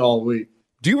about that all week.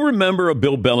 Do you remember a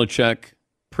Bill Belichick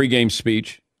pregame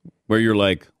speech where you're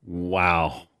like,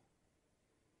 "Wow"?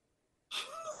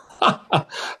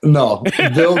 No,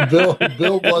 Bill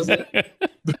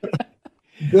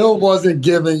wasn't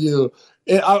giving you.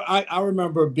 I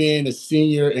remember being a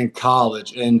senior in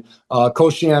college, and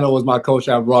Coach Shiano was my coach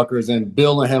at Rutgers, and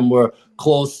Bill and him were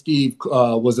close. Steve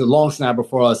was a long snapper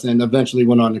for us, and eventually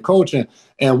went on to coaching.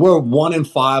 And we're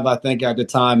 1-5, I think, at the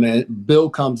time. And Bill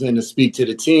comes in to speak to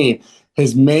the team.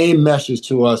 His main message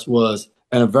to us was,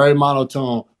 in a very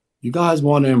monotone, "You guys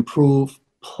want to improve?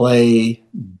 Play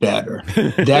better."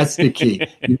 That's the key.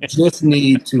 You just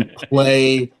need to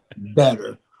play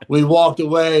better. We walked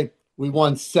away. We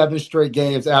won 7 straight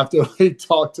games after he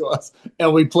talked to us,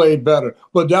 and we played better.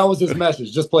 But that was his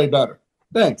message. Just play better.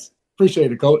 Thanks.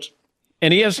 Appreciate it, Coach.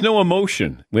 And he has no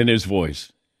emotion in his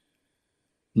voice.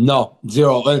 No,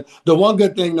 zero. And the one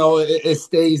good thing, though, it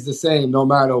stays the same no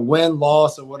matter win,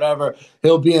 loss, or whatever.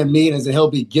 He'll be in meetings, and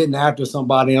he'll be getting after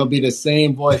somebody. He'll be the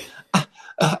same voice.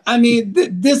 I mean,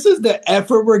 this is the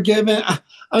effort we're giving.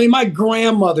 I mean, my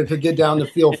grandmother could get down the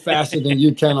field faster than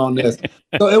you can on this.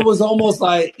 So it was almost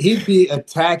like he'd be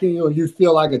attacking you, and you'd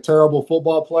feel like a terrible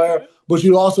football player, but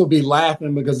you'd also be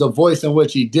laughing because the voice in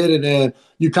which he did it in,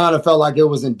 you kind of felt like it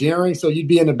was endearing. So you'd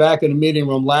be in the back of the meeting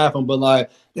room laughing, but like,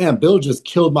 damn, Bill just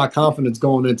killed my confidence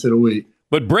going into the week.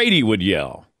 But Brady would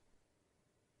yell.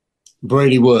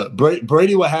 Brady would.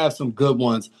 Brady would have some good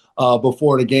ones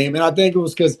before the game. And I think it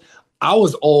was because I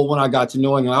was old when I got to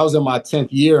New England. I was in my 10th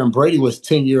year, and Brady was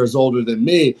 10 years older than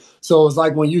me. So it was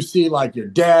like when you see like your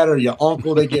dad or your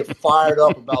uncle, they get fired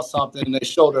up about something and they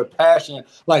show their passion.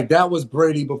 Like that was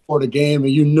Brady before the game,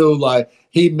 and you knew like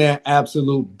he meant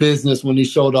absolute business when he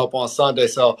showed up on Sunday.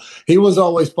 So he was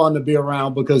always fun to be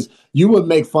around because you would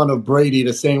make fun of Brady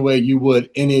the same way you would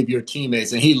any of your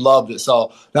teammates, and he loved it.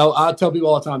 So I tell people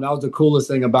all the time, that was the coolest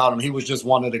thing about him. He was just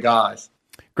one of the guys.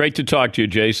 Great to talk to you,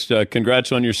 Jace.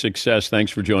 Congrats on your success.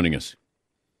 Thanks for joining us.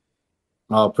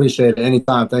 I appreciate it.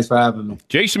 Anytime. Thanks for having me.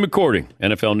 Jason McCourty,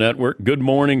 NFL Network. Good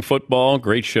Morning Football.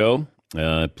 Great show.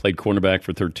 Played cornerback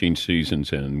for 13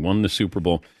 seasons and won the Super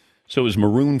Bowl. So it was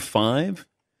Maroon 5?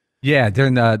 Yeah,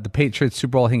 during the Patriots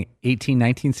Super Bowl, I think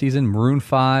 18-19 season, Maroon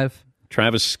 5.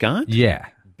 Travis Scott? Yeah.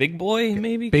 Big Boy,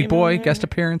 maybe? Big Boy, guest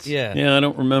appearance? Yeah. Yeah, I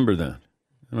don't remember that.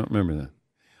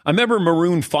 I remember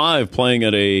Maroon 5 playing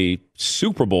at a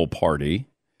Super Bowl party,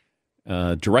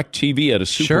 Direct TV at a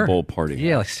Super Bowl party.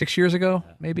 Yeah, like 6 years ago,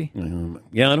 maybe.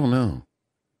 Yeah, I don't know.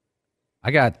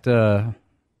 I got,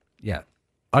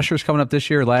 Usher's coming up this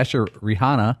year. Last year,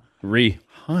 Rihanna.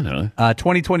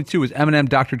 2022 was Eminem,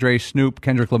 Dr. Dre, Snoop,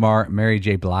 Kendrick Lamar, Mary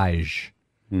J. Blige.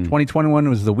 2021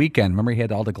 was The Weeknd. Remember he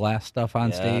had all the glass stuff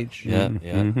on stage? Yeah.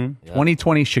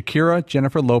 2020, Shakira,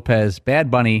 Jennifer Lopez, Bad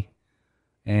Bunny,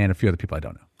 and a few other people I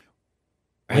don't know.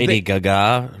 Lady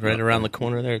Gaga right around the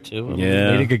corner there, too. Yeah.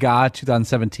 Lady Gaga,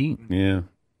 2017. Yeah.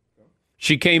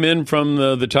 She came in from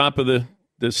the top of the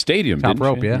stadium, Top didn't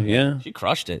rope, she? yeah. She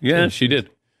crushed it. Yeah, she did.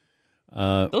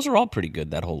 Those are all pretty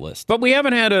good, that whole list. But we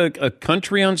haven't had a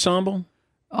country ensemble?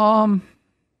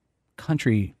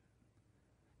 Country.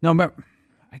 No,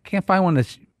 I can't find one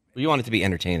that's... You want it to be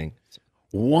entertaining.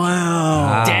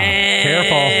 Wow. Dang.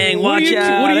 Careful. Watch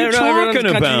out. What are you talking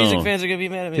Country about? music fans are going to be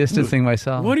mad at me. Distancing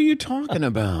myself. What are you talking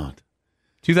about?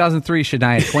 2003,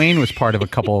 Shania Twain was part of a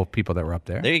couple of people that were up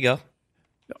there. There you go.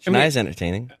 Shania's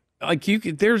entertaining. Like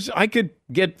I could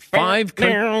get five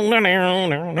country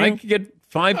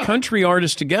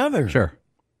artists together. Sure.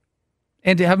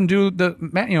 And to have them do the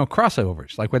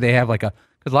crossovers, like where they have because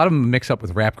a lot of them mix up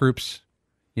with rap groups,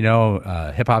 hip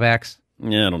hop acts.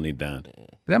 Yeah, I don't need that.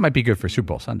 That might be good for Super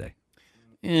Bowl Sunday.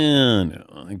 Yeah,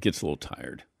 no, it gets a little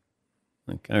tired.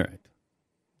 All right,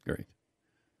 great.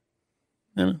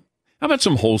 Yeah. How about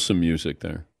some wholesome music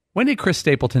there? When did Chris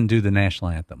Stapleton do the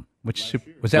national anthem? Was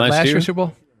that last year's Super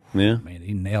Bowl? Yeah. Man,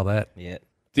 he nailed that. Yeah.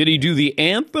 Did he do the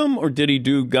anthem or did he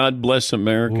do God Bless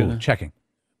America? Ooh, checking.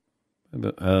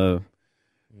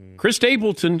 Chris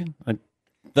Stapleton.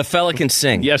 The fella can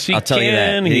sing. Yes, I'll tell you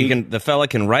that. The fella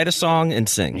can write a song and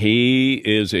sing. He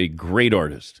is a great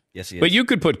artist. Yes, he is. But you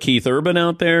could put Keith Urban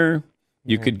out there.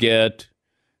 You could get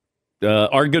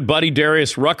our good buddy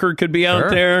Darius Rucker could be out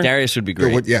there. Darius would be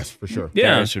great. Yes, for sure.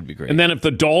 Yeah. Darius would be great. And then if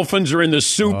the Dolphins are in the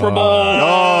Super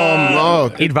Bowl,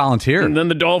 he'd volunteer. And then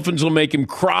the Dolphins will make him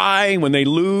cry when they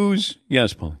lose.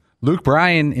 Yes, Paul. Luke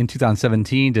Bryan in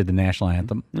 2017 did the national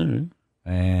anthem. Mm-hmm.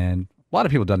 And a lot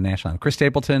of people done the national anthem. Chris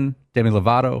Stapleton, Demi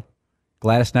Lovato,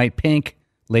 Gladys Knight, Pink,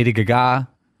 Lady Gaga.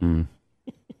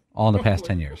 All in the past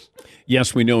 10 years.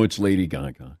 Yes, we know it's Lady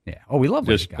Gaga. Yeah. Oh, we love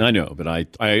Lady Gaga. I know, but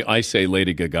I say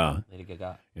Lady Gaga. Lady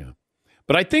Gaga. Yeah.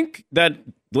 But I think that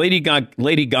Lady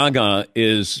Gaga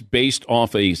is based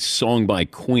off a song by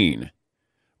Queen.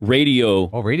 Radio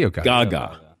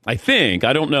Gaga. I think.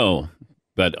 I don't know.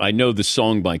 But I know the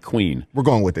song by Queen. We're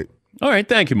going with it. All right.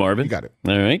 Thank you, Marvin. You got it.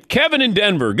 All right. Kevin in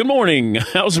Denver. Good morning.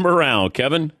 How's the morale,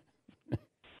 Kevin?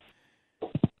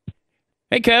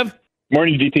 Hey, Kev.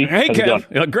 Morning, DT. Hey, How's it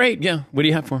Kev. going? Great. Yeah. What do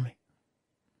you have for me?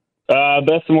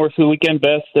 Best and worst of the weekend.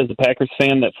 Best as a Packers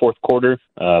fan, that fourth quarter.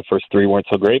 First three weren't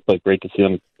so great, but great to see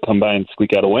them come by and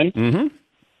squeak out a win.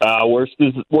 Mm-hmm. Worst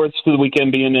of the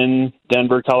weekend being in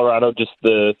Denver, Colorado. Just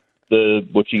the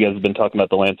what you guys have been talking about,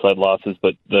 the landslide losses,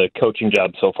 but the coaching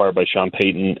job so far by Sean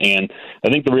Payton. And I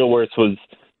think the real worst was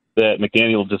that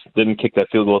McDaniel just didn't kick that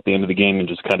field goal at the end of the game and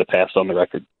just kind of passed on the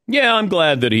record. Yeah, I'm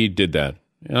glad that he did that.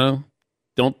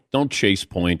 Don't chase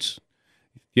points.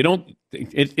 You don't.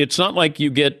 It's not like you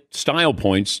get style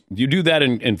points. You do that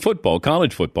in football,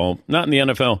 college football, not in the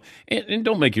NFL. And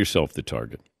don't make yourself the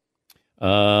target.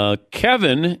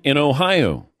 Kevin in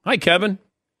Ohio. Hi, Kevin.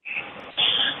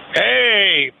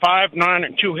 Hey, 5'9"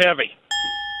 and too heavy.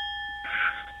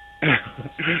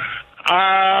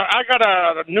 I got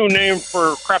a new name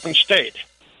for Crappin State.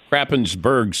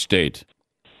 Crappensburg State.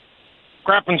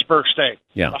 Crappensburg State.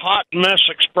 Yeah. The Hot Mess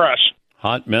Express.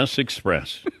 Hot Mess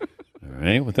Express. All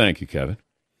right. Well, thank you, Kevin.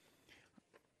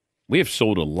 We have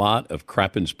sold a lot of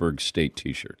Crappensburg State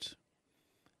T-shirts.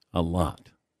 A lot.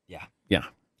 Yeah. Yeah.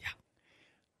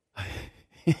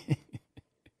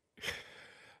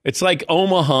 It's like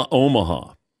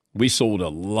Omaha. We sold a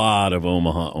lot of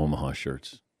Omaha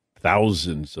shirts.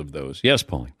 Thousands of those. Yes,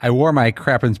 Pauline. I wore my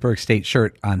Crappensburg State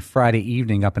shirt on Friday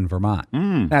evening up in Vermont.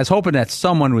 And I was hoping that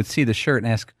someone would see the shirt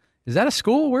and ask, is that a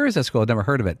school? Where is that school? I've never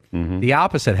heard of it. The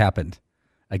opposite happened.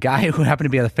 A guy who happened to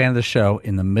be a fan of the show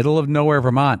in the middle of nowhere,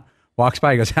 Vermont, walks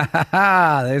by and goes,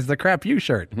 ha, there's the Crap You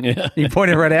shirt. Yeah. He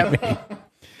pointed right at me.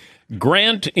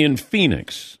 Grant in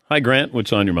Phoenix. Hi, Grant.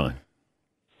 What's on your mind?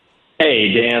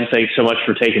 Hey, Dan, thanks so much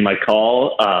for taking my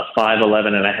call.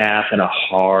 5'11" and a half and a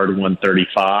hard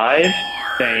 135.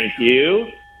 Thank you.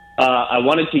 I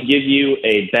wanted to give you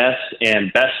a best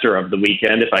and bester of the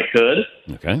weekend, if I could.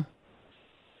 Okay.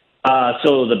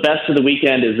 So the best of the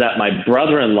weekend is that my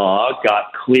brother-in-law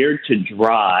got cleared to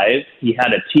drive. He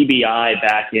had a TBI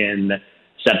back in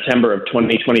September of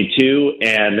 2022,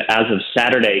 and as of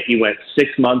Saturday, he went 6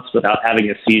 months without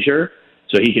having a seizure,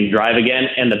 so he can drive again.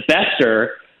 And the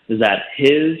bester is that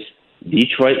his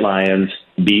Detroit Lions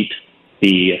beat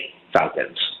the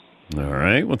Falcons. All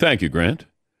right. Well, thank you, Grant.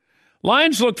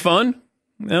 Lions look fun.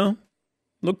 Yeah.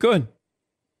 Look good.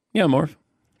 Yeah, Marv.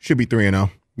 Should be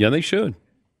 3-0. Yeah, they should.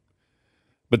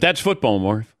 But that's football,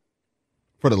 Marv.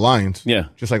 For the Lions. Yeah.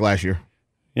 Just like last year.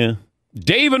 Yeah.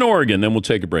 Dave in Oregon, then we'll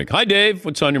take a break. Hi, Dave.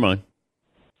 What's on your mind?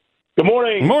 Good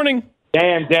morning. Good morning.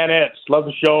 Danettes. Love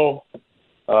the show.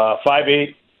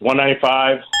 5'8",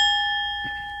 195.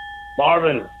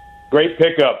 Marvin, great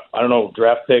pickup. I don't know,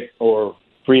 draft pick or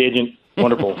free agent.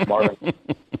 Wonderful, Marvin.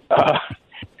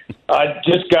 I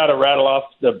just got to rattle off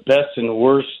the best and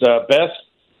worst. Best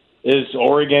is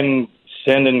Oregon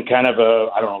sending kind of a,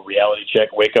 I don't know, reality check,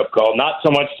 wake-up call. Not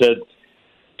so much to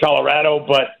Colorado,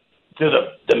 but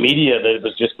to the media that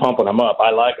was just pumping them up.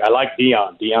 I like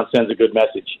Deion. Deion sends a good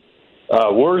message.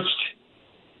 Worst,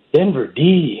 Denver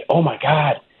D. Oh, my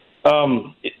God.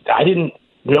 I didn't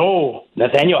know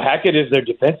Nathaniel Hackett is their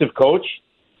defensive coach.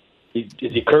 Is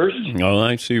he cursed? Oh,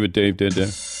 I see what Dave did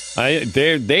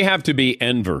there. They have to be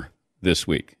Enver this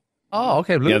week. Oh,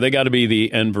 okay. Yeah, they got to be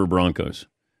the Enver Broncos.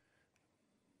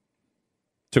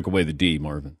 Took away the D,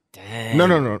 Marvin.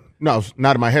 No, it's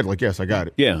not in my head. Like, yes, I got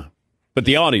it. Yeah, but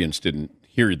the audience didn't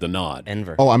hear the nod.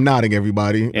 Enver. Oh, I'm nodding,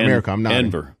 everybody. America, I'm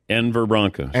nodding. Enver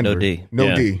Broncos. Enver. No D.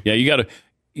 No D. Yeah,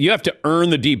 you have to earn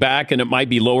the D back, and it might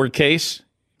be lowercase.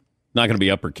 Not going to be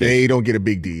uppercase. They don't get a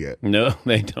big D yet. No,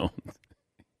 they don't.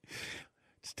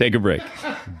 Let's take a break.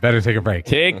 Better take a break.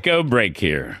 Take a break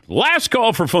here. Last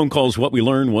call for phone calls. What we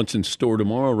learn, what's in store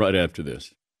tomorrow, right after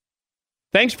this.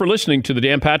 Thanks for listening to the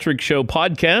Dan Patrick Show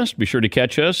podcast. Be sure to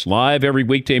catch us live every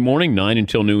weekday morning, 9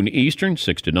 until noon Eastern,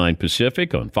 6 to 9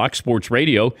 Pacific on Fox Sports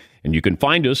Radio. And you can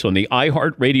find us on the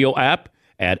iHeartRadio app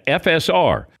at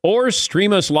FSR or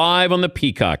stream us live on the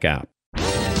Peacock app.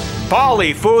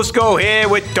 Paulie Fusco here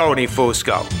with Tony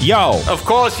Fusco. Yo. Of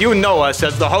course, you know us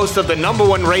as the host of the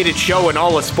 #1 rated show in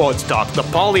all of sports talk, the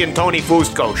Paulie and Tony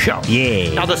Fusco Show.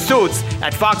 Yeah. Now, the suits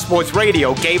at Fox Sports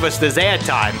Radio gave us this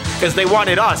airtime because they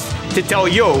wanted us to tell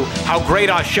you how great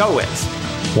our show is.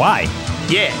 Why?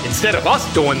 Yeah, instead of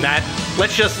us doing that,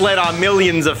 let's just let our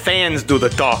millions of fans do the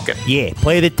talking. Yeah,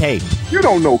 play the tape. You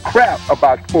don't know crap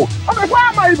about sports. I mean,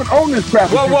 why am I even on this crap?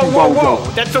 Whoa.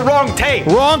 That's the wrong tape.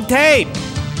 Wrong tape.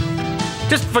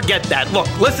 Just forget that. Look,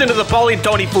 listen to the Paulie and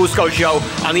Tony Fusco Show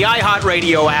on the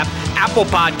iHeartRadio app, Apple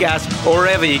Podcasts, or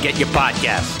wherever you get your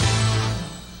podcasts.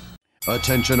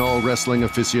 Attention all wrestling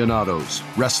aficionados.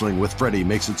 Wrestling with Freddie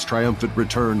makes its triumphant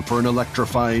return for an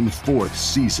electrifying 4th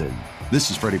season.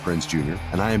 This is Freddie Prinze Jr.,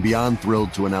 and I am beyond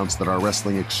thrilled to announce that our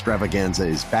wrestling extravaganza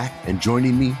is back, and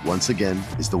joining me once again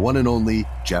is the one and only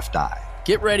Jeff Dye.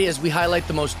 Get ready as we highlight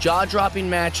the most jaw-dropping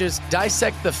matches,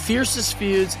 dissect the fiercest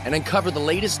feuds, and uncover the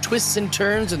latest twists and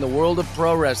turns in the world of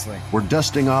pro wrestling. We're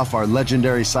dusting off our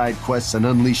legendary side quests and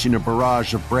unleashing a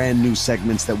barrage of brand new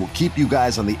segments that will keep you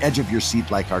guys on the edge of your seat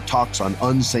like our talks on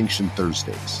Unsanctioned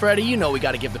Thursdays. Freddie, you know we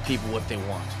got to give the people what they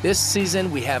want. This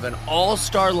season, we have an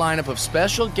all-star lineup of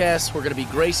special guests who are going to be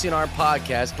gracing our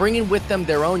podcast, bringing with them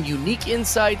their own unique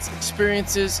insights,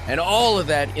 experiences, and all of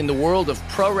that in the world of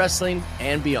pro wrestling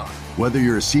and beyond. Whether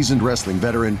you're a seasoned wrestling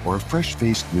veteran or a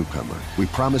fresh-faced newcomer, we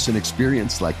promise an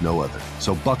experience like no other.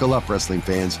 So buckle up, wrestling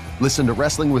fans. Listen to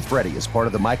Wrestling with Freddie as part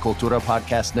of the My Cultura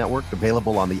Podcast Network,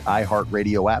 available on the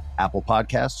iHeartRadio app, Apple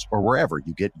Podcasts, or wherever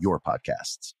you get your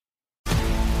podcasts.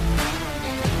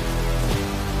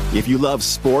 If you love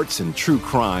sports and true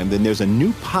crime, then there's a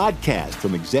new podcast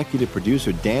from executive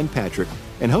producer Dan Patrick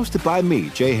and hosted by me,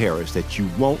 Jay Harris, that you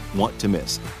won't want to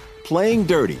miss. Playing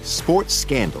Dirty: Sports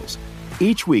Scandals.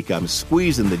 Each week, I'm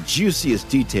squeezing the juiciest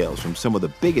details from some of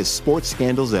the biggest sports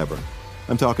scandals ever.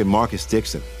 I'm talking Marcus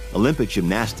Dixon, Olympic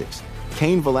gymnastics,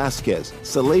 Cain Velasquez,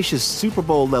 salacious Super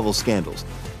Bowl-level scandals.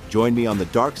 Join me on the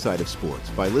dark side of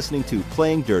sports by listening to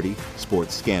Playing Dirty: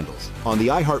 Sports Scandals on the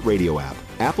iHeartRadio app,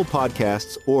 Apple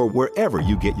Podcasts, or wherever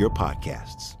you get your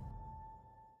podcasts.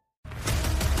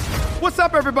 What's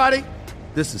up, everybody?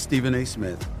 This is Stephen A.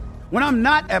 Smith. When I'm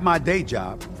not at my day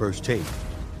job, First Take,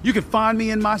 you can find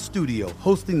me in my studio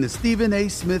hosting the Stephen A.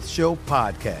 Smith Show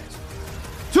podcast.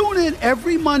 Tune in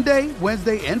every Monday,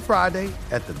 Wednesday, and Friday,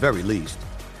 at the very least,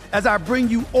 as I bring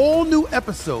you all new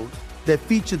episodes that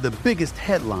feature the biggest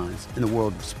headlines in the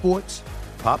world of sports,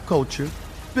 pop culture,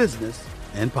 business,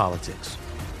 and politics.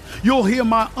 You'll hear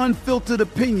my unfiltered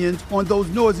opinions on those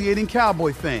nauseating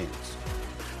Cowboy fans,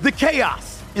 the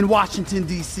chaos in Washington,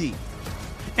 D.C.,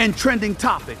 and trending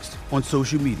topics on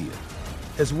social media,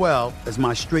 as well as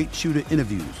my straight shooter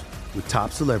interviews with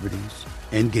top celebrities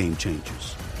and game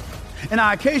changers. And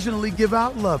I occasionally give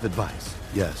out love advice.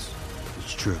 Yes,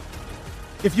 it's true.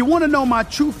 If you want to know my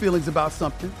true feelings about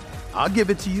something, I'll give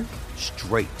it to you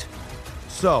straight.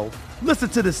 So listen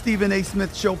to the Stephen A.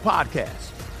 Smith Show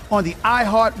podcast on the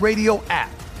iHeartRadio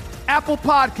app, Apple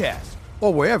Podcasts,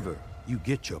 or wherever you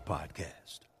get your podcast.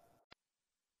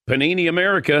 Panini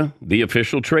America, the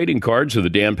official trading cards of the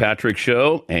Dan Patrick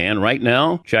Show. And right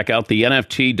now, check out the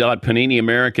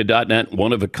NFT.paniniamerica.net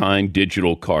one-of-a-kind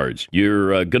digital cards.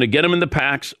 You're going to get them in the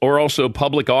packs or also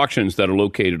public auctions that are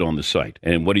located on the site.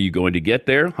 And what are you going to get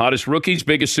there? Hottest rookies,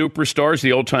 biggest superstars,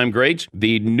 the all-time greats.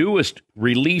 The newest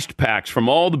released packs from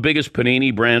all the biggest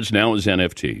Panini brands now is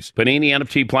NFTs. Panini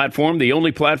NFT platform, the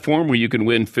only platform where you can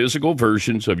win physical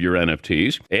versions of your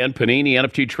NFTs. And Panini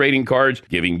NFT trading cards,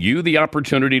 giving you the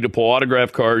opportunity to pull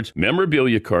autograph cards,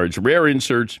 memorabilia cards, rare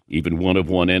inserts, even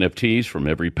one-of-one NFTs from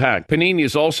every pack. Panini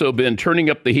has also been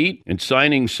turning up the heat and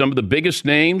signing some of the biggest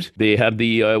names. They have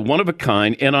the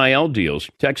one-of-a-kind NIL deals.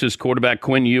 Texas quarterback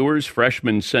Quinn Ewers,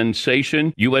 freshman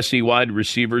sensation, USC wide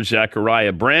receiver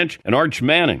Zachariah Branch, and Arch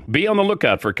Manning. Be on the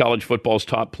lookout for college football's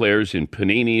top players in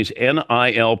Panini's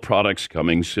NIL products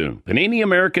coming soon.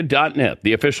 PaniniAmerica.net,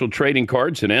 the official trading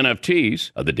cards and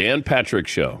NFTs of the Dan Patrick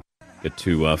Show. Get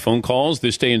to phone calls,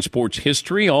 this day in sports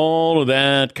history, all of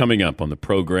that coming up on the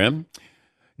program.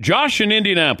 Josh in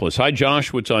Indianapolis. Hi,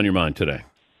 Josh. What's on your mind today?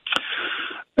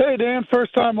 Hey, Dan.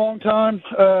 First time, long time.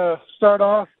 Start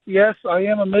off, yes, I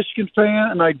am a Michigan fan,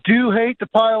 and I do hate to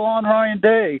pile on Ryan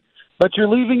Day, but you're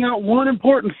leaving out one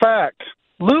important fact.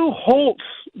 Lou Holtz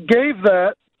gave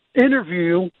that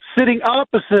interview sitting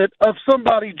opposite of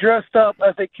somebody dressed up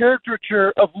as a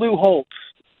caricature of Lou Holtz.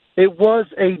 It was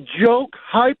a joke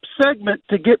hype segment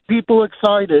to get people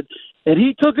excited, and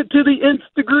he took it to the nth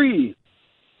degree.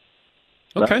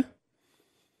 Okay.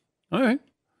 All right.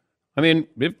 I mean,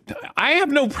 I have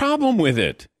no problem with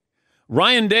it.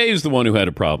 Ryan Day is the one who had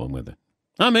a problem with it.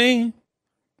 Not me.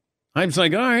 I was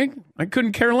like, all right, I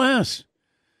couldn't care less.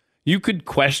 You could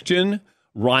question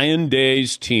Ryan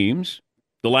Day's teams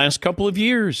the last couple of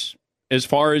years as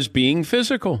far as being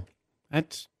physical.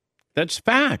 That's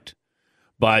fact.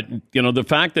 But, the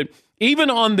fact that even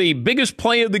on the biggest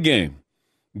play of the game,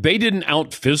 they didn't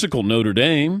out-physical Notre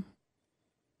Dame.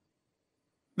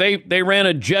 They ran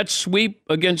a jet sweep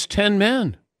against 10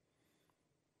 men.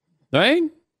 Right?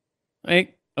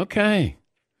 Okay.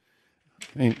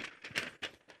 We're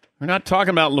not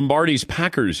talking about Lombardi's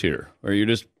Packers here, where you're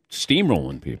just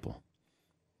steamrolling people.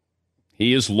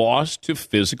 He is lost to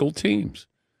physical teams.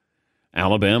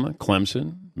 Alabama,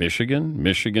 Clemson,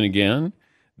 Michigan again.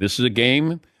 This is a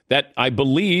game that I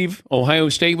believe Ohio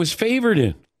State was favored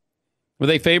in. Were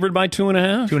they favored by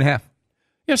 2.5? 2.5.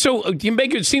 Yeah, so you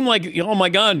make it seem like, oh, my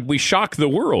God, we shocked the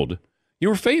world. You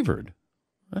were favored.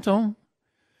 That's all.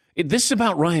 This is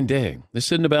about Ryan Day.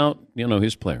 This isn't about,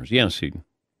 his players. Yes,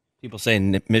 People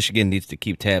saying Michigan needs to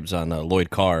keep tabs on Lloyd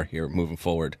Carr here moving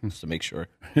forward, just to make sure.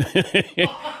 He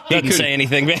didn't say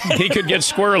anything. He could get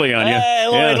squirrely on you.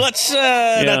 Lloyd, let's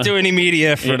not do any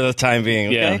media for the time being,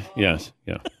 okay? Yes.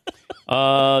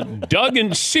 Doug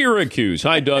in Syracuse.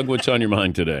 Hi, Doug. What's on your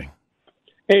mind today?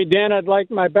 Hey, Dan, I'd like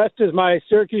my best is my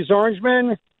Syracuse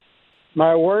Orangemen.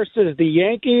 My worst is the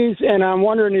Yankees, and I'm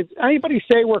wondering if anybody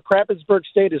say where Krappensburg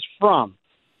State is from.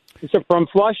 Is it from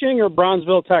Flushing or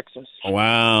Brownsville, Texas?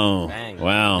 Wow. Bang.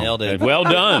 Wow. Nailed it. Well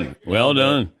done. Well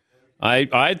done.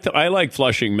 I like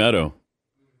Flushing Meadow,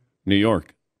 New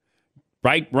York.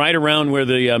 Right around where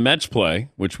the Mets play,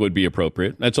 which would be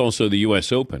appropriate. That's also the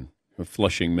U.S. Open,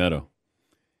 Flushing Meadow.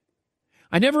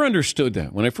 I never understood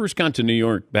that. When I first got to New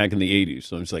York back in the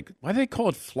 80s, I was like, why do they call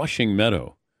it Flushing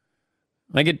Meadow?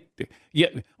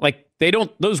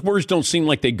 Those words don't seem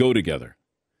like they go together.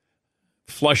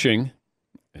 Flushing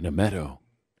and a meadow.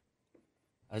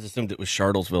 I just assumed it was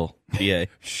Charlottesville, PA.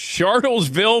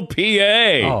 Charlottesville, PA.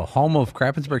 Oh, home of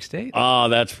Krappensburg State? Oh,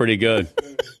 that's pretty good.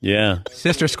 Yeah.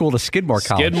 Sister school to Skidmore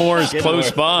College. Skidmore is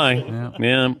close by.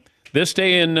 Yeah. This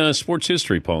day in sports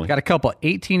history, Paulie. Got a couple.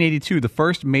 1882, the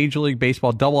first Major League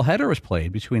Baseball doubleheader was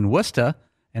played between Worcester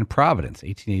and Providence.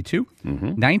 1882.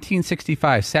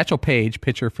 1965, Satchel Paige,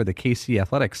 pitcher for the KC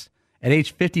Athletics, at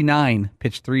age 59,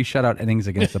 pitched 3 shutout innings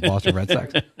against the Boston Red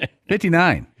Sox.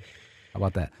 59. How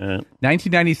about that?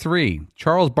 1993,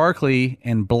 Charles Barkley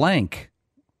and Blank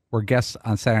were guests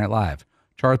on Saturday Night Live.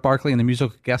 Charles Barkley and the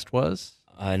musical guest was?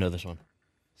 I know this one.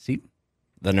 See?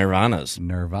 The Nirvanas.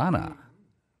 Nirvana.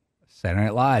 Saturday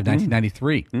Night Live,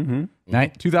 1993.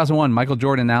 2001, Michael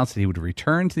Jordan announced that he would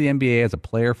return to the NBA as a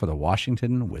player for the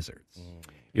Washington Wizards.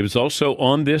 It was also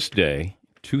on this day,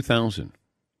 2000.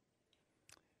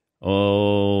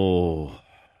 Oh,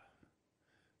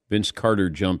 Vince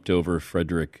Carter jumped over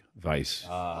Frederick Weiss in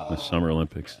the Summer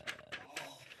Olympics.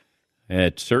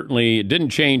 It certainly didn't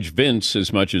change Vince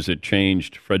as much as it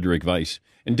changed Frederick Weiss.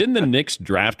 And didn't the Knicks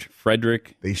draft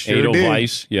Frederick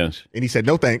Weiss? Yes. And he said,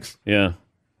 no thanks. Yeah.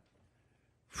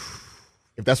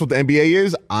 If that's what the NBA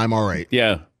is, I'm all right.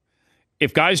 Yeah.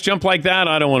 If guys jump like that,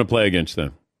 I don't want to play against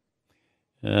them.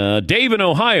 Dave in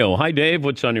Ohio. Hi, Dave.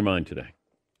 What's on your mind today?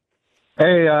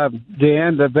 Hey,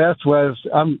 Dan, the best was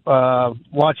I'm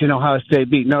watching Ohio State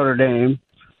beat Notre Dame,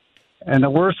 and the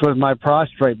worst was my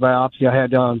prostate biopsy I had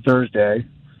done on Thursday.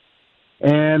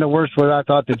 And the worst was I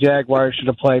thought the Jaguars should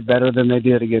have played better than they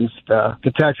did against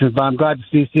the Texans, but I'm glad to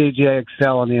see CJ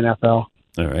excel in the NFL.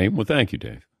 All right. Well, thank you,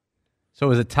 Dave.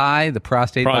 So is it tie, the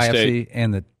prostate biopsy,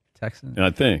 and the Texans?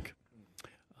 I think.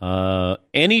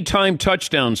 Anytime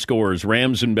touchdown scores,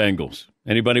 Rams and Bengals.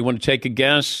 Anybody want to take a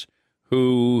guess?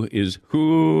 Who is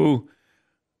who?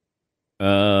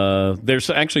 There's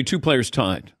actually 2 players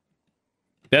tied.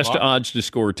 Best odds to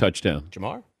score a touchdown.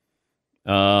 Jamar?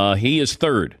 He is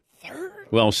third.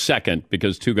 Well, second,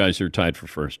 because 2 guys are tied for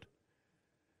first.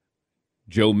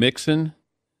 Joe Mixon,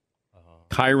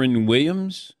 Kyron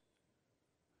Williams,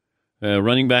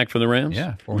 running back for the Rams.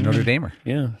 Yeah, for Notre Damer.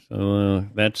 Yeah, so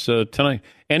that's tonight.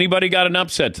 Anybody got an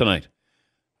upset tonight?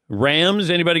 Rams?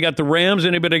 Anybody got the Rams?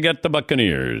 Anybody got the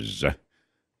Buccaneers?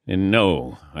 And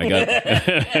no, I got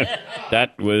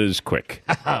that was quick.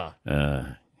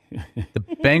 The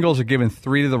Bengals are giving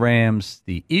 3 to the Rams.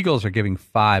 The Eagles are giving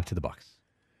 5 to the Bucs.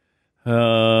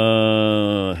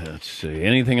 Let's see.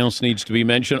 Anything else needs to be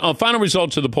mentioned? Oh, final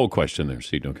results of the poll question there,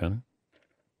 Steve O'Connor.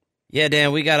 Yeah,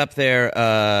 Dan, we got up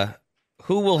there.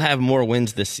 Who will have more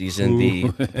wins this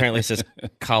season? Apparently it says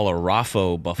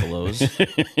Colorado Buffaloes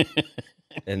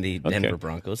and the Denver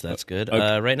Broncos. That's good.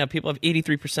 Okay. Right now, people have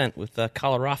 83% with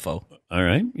Colorado. All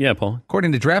right. Yeah, Paul.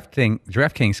 According to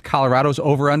DraftKings, Colorado's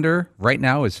over-under right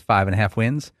now is 5.5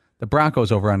 wins. The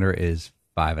Broncos over-under is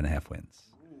 5.5 wins.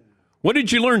 What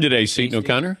did you learn today, Seton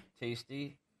O'Connor?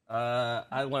 Tasty.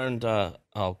 I learned,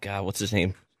 what's his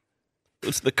name?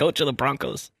 Who's the coach of the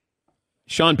Broncos?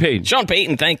 Sean Payton. Sean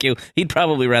Payton, thank you. He'd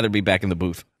probably rather be back in the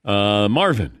booth.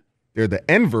 Marvin. They're the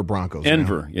Enver Broncos.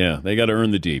 Enver, yeah. They got to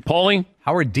earn the D. Paulie?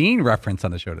 Howard Dean reference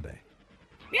on the show today.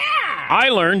 I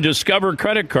learned Discover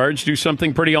credit cards do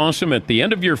something pretty awesome. At the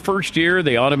end of your first year,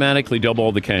 they automatically double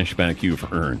all the cash back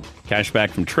you've earned. Cash back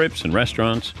from trips and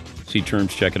restaurants. See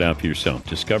terms, check it out for yourself.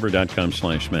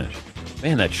 Discover.com/smash.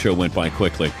 Man, that show went by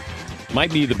quickly.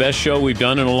 Might be the best show we've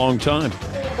done in a long time.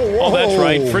 Oh, that's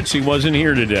right. Fritzy wasn't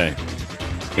here today.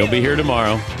 He'll be here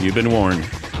tomorrow. You've been warned.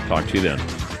 Talk to you then.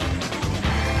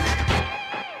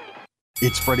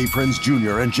 It's Freddie Prinze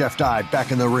Jr. and Jeff Dye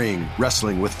back in the ring.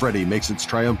 Wrestling with Freddie makes its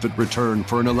triumphant return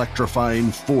for an electrifying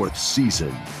 4th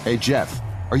season. Hey, Jeff,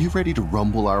 are you ready to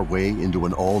rumble our way into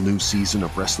an all-new season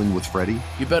of Wrestling with Freddie?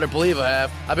 You better believe I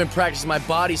have. I've been practicing my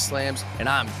body slams, and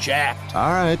I'm jacked.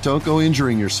 All right, don't go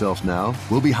injuring yourself now.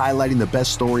 We'll be highlighting the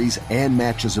best stories and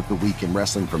matches of the week in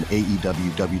wrestling from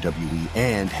AEW, WWE,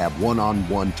 and have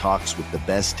one-on-one talks with the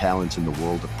best talents in the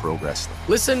world of pro wrestling.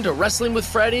 Listen to Wrestling with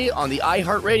Freddie on the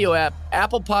iHeartRadio app,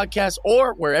 Apple Podcasts,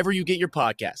 or wherever you get your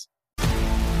podcasts.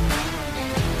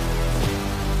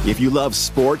 If you love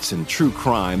sports and true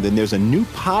crime, then there's a new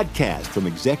podcast from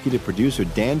executive producer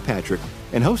Dan Patrick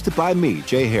and hosted by me,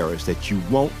 Jay Harris, that you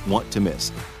won't want to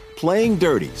miss. Playing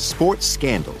Dirty: Sports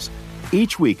Scandals.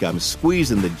 Each week, I'm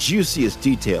squeezing the juiciest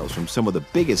details from some of the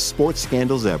biggest sports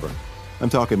scandals ever. I'm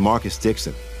talking Marcus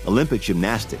Dixon, Olympic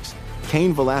gymnastics,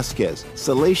 Cain Velasquez,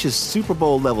 salacious Super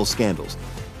Bowl-level scandals.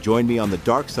 Join me on the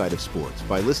dark side of sports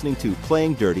by listening to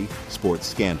Playing Dirty: Sports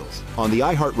Scandals on the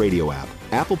iHeartRadio app,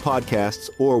 Apple Podcasts,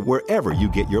 or wherever you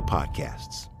get your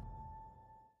podcasts.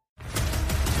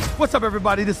 What's up,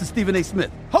 everybody? This is Stephen A.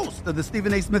 Smith, host of the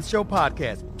Stephen A. Smith Show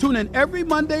podcast. Tune in every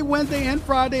Monday, Wednesday, and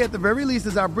Friday at the very least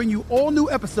as I bring you all new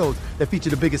episodes that feature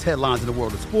the biggest headlines in the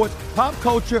world of sports, pop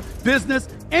culture, business,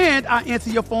 and I answer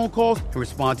your phone calls and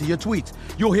respond to your tweets.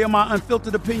 You'll hear my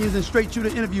unfiltered opinions and straight-shooter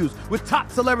interviews with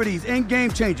top celebrities and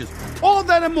game changers. All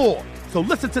that and more. So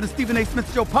listen to the Stephen A.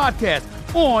 Smith Show podcast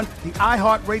on the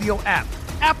iHeartRadio app,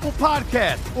 Apple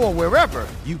Podcasts, or wherever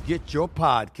you get your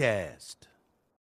podcast.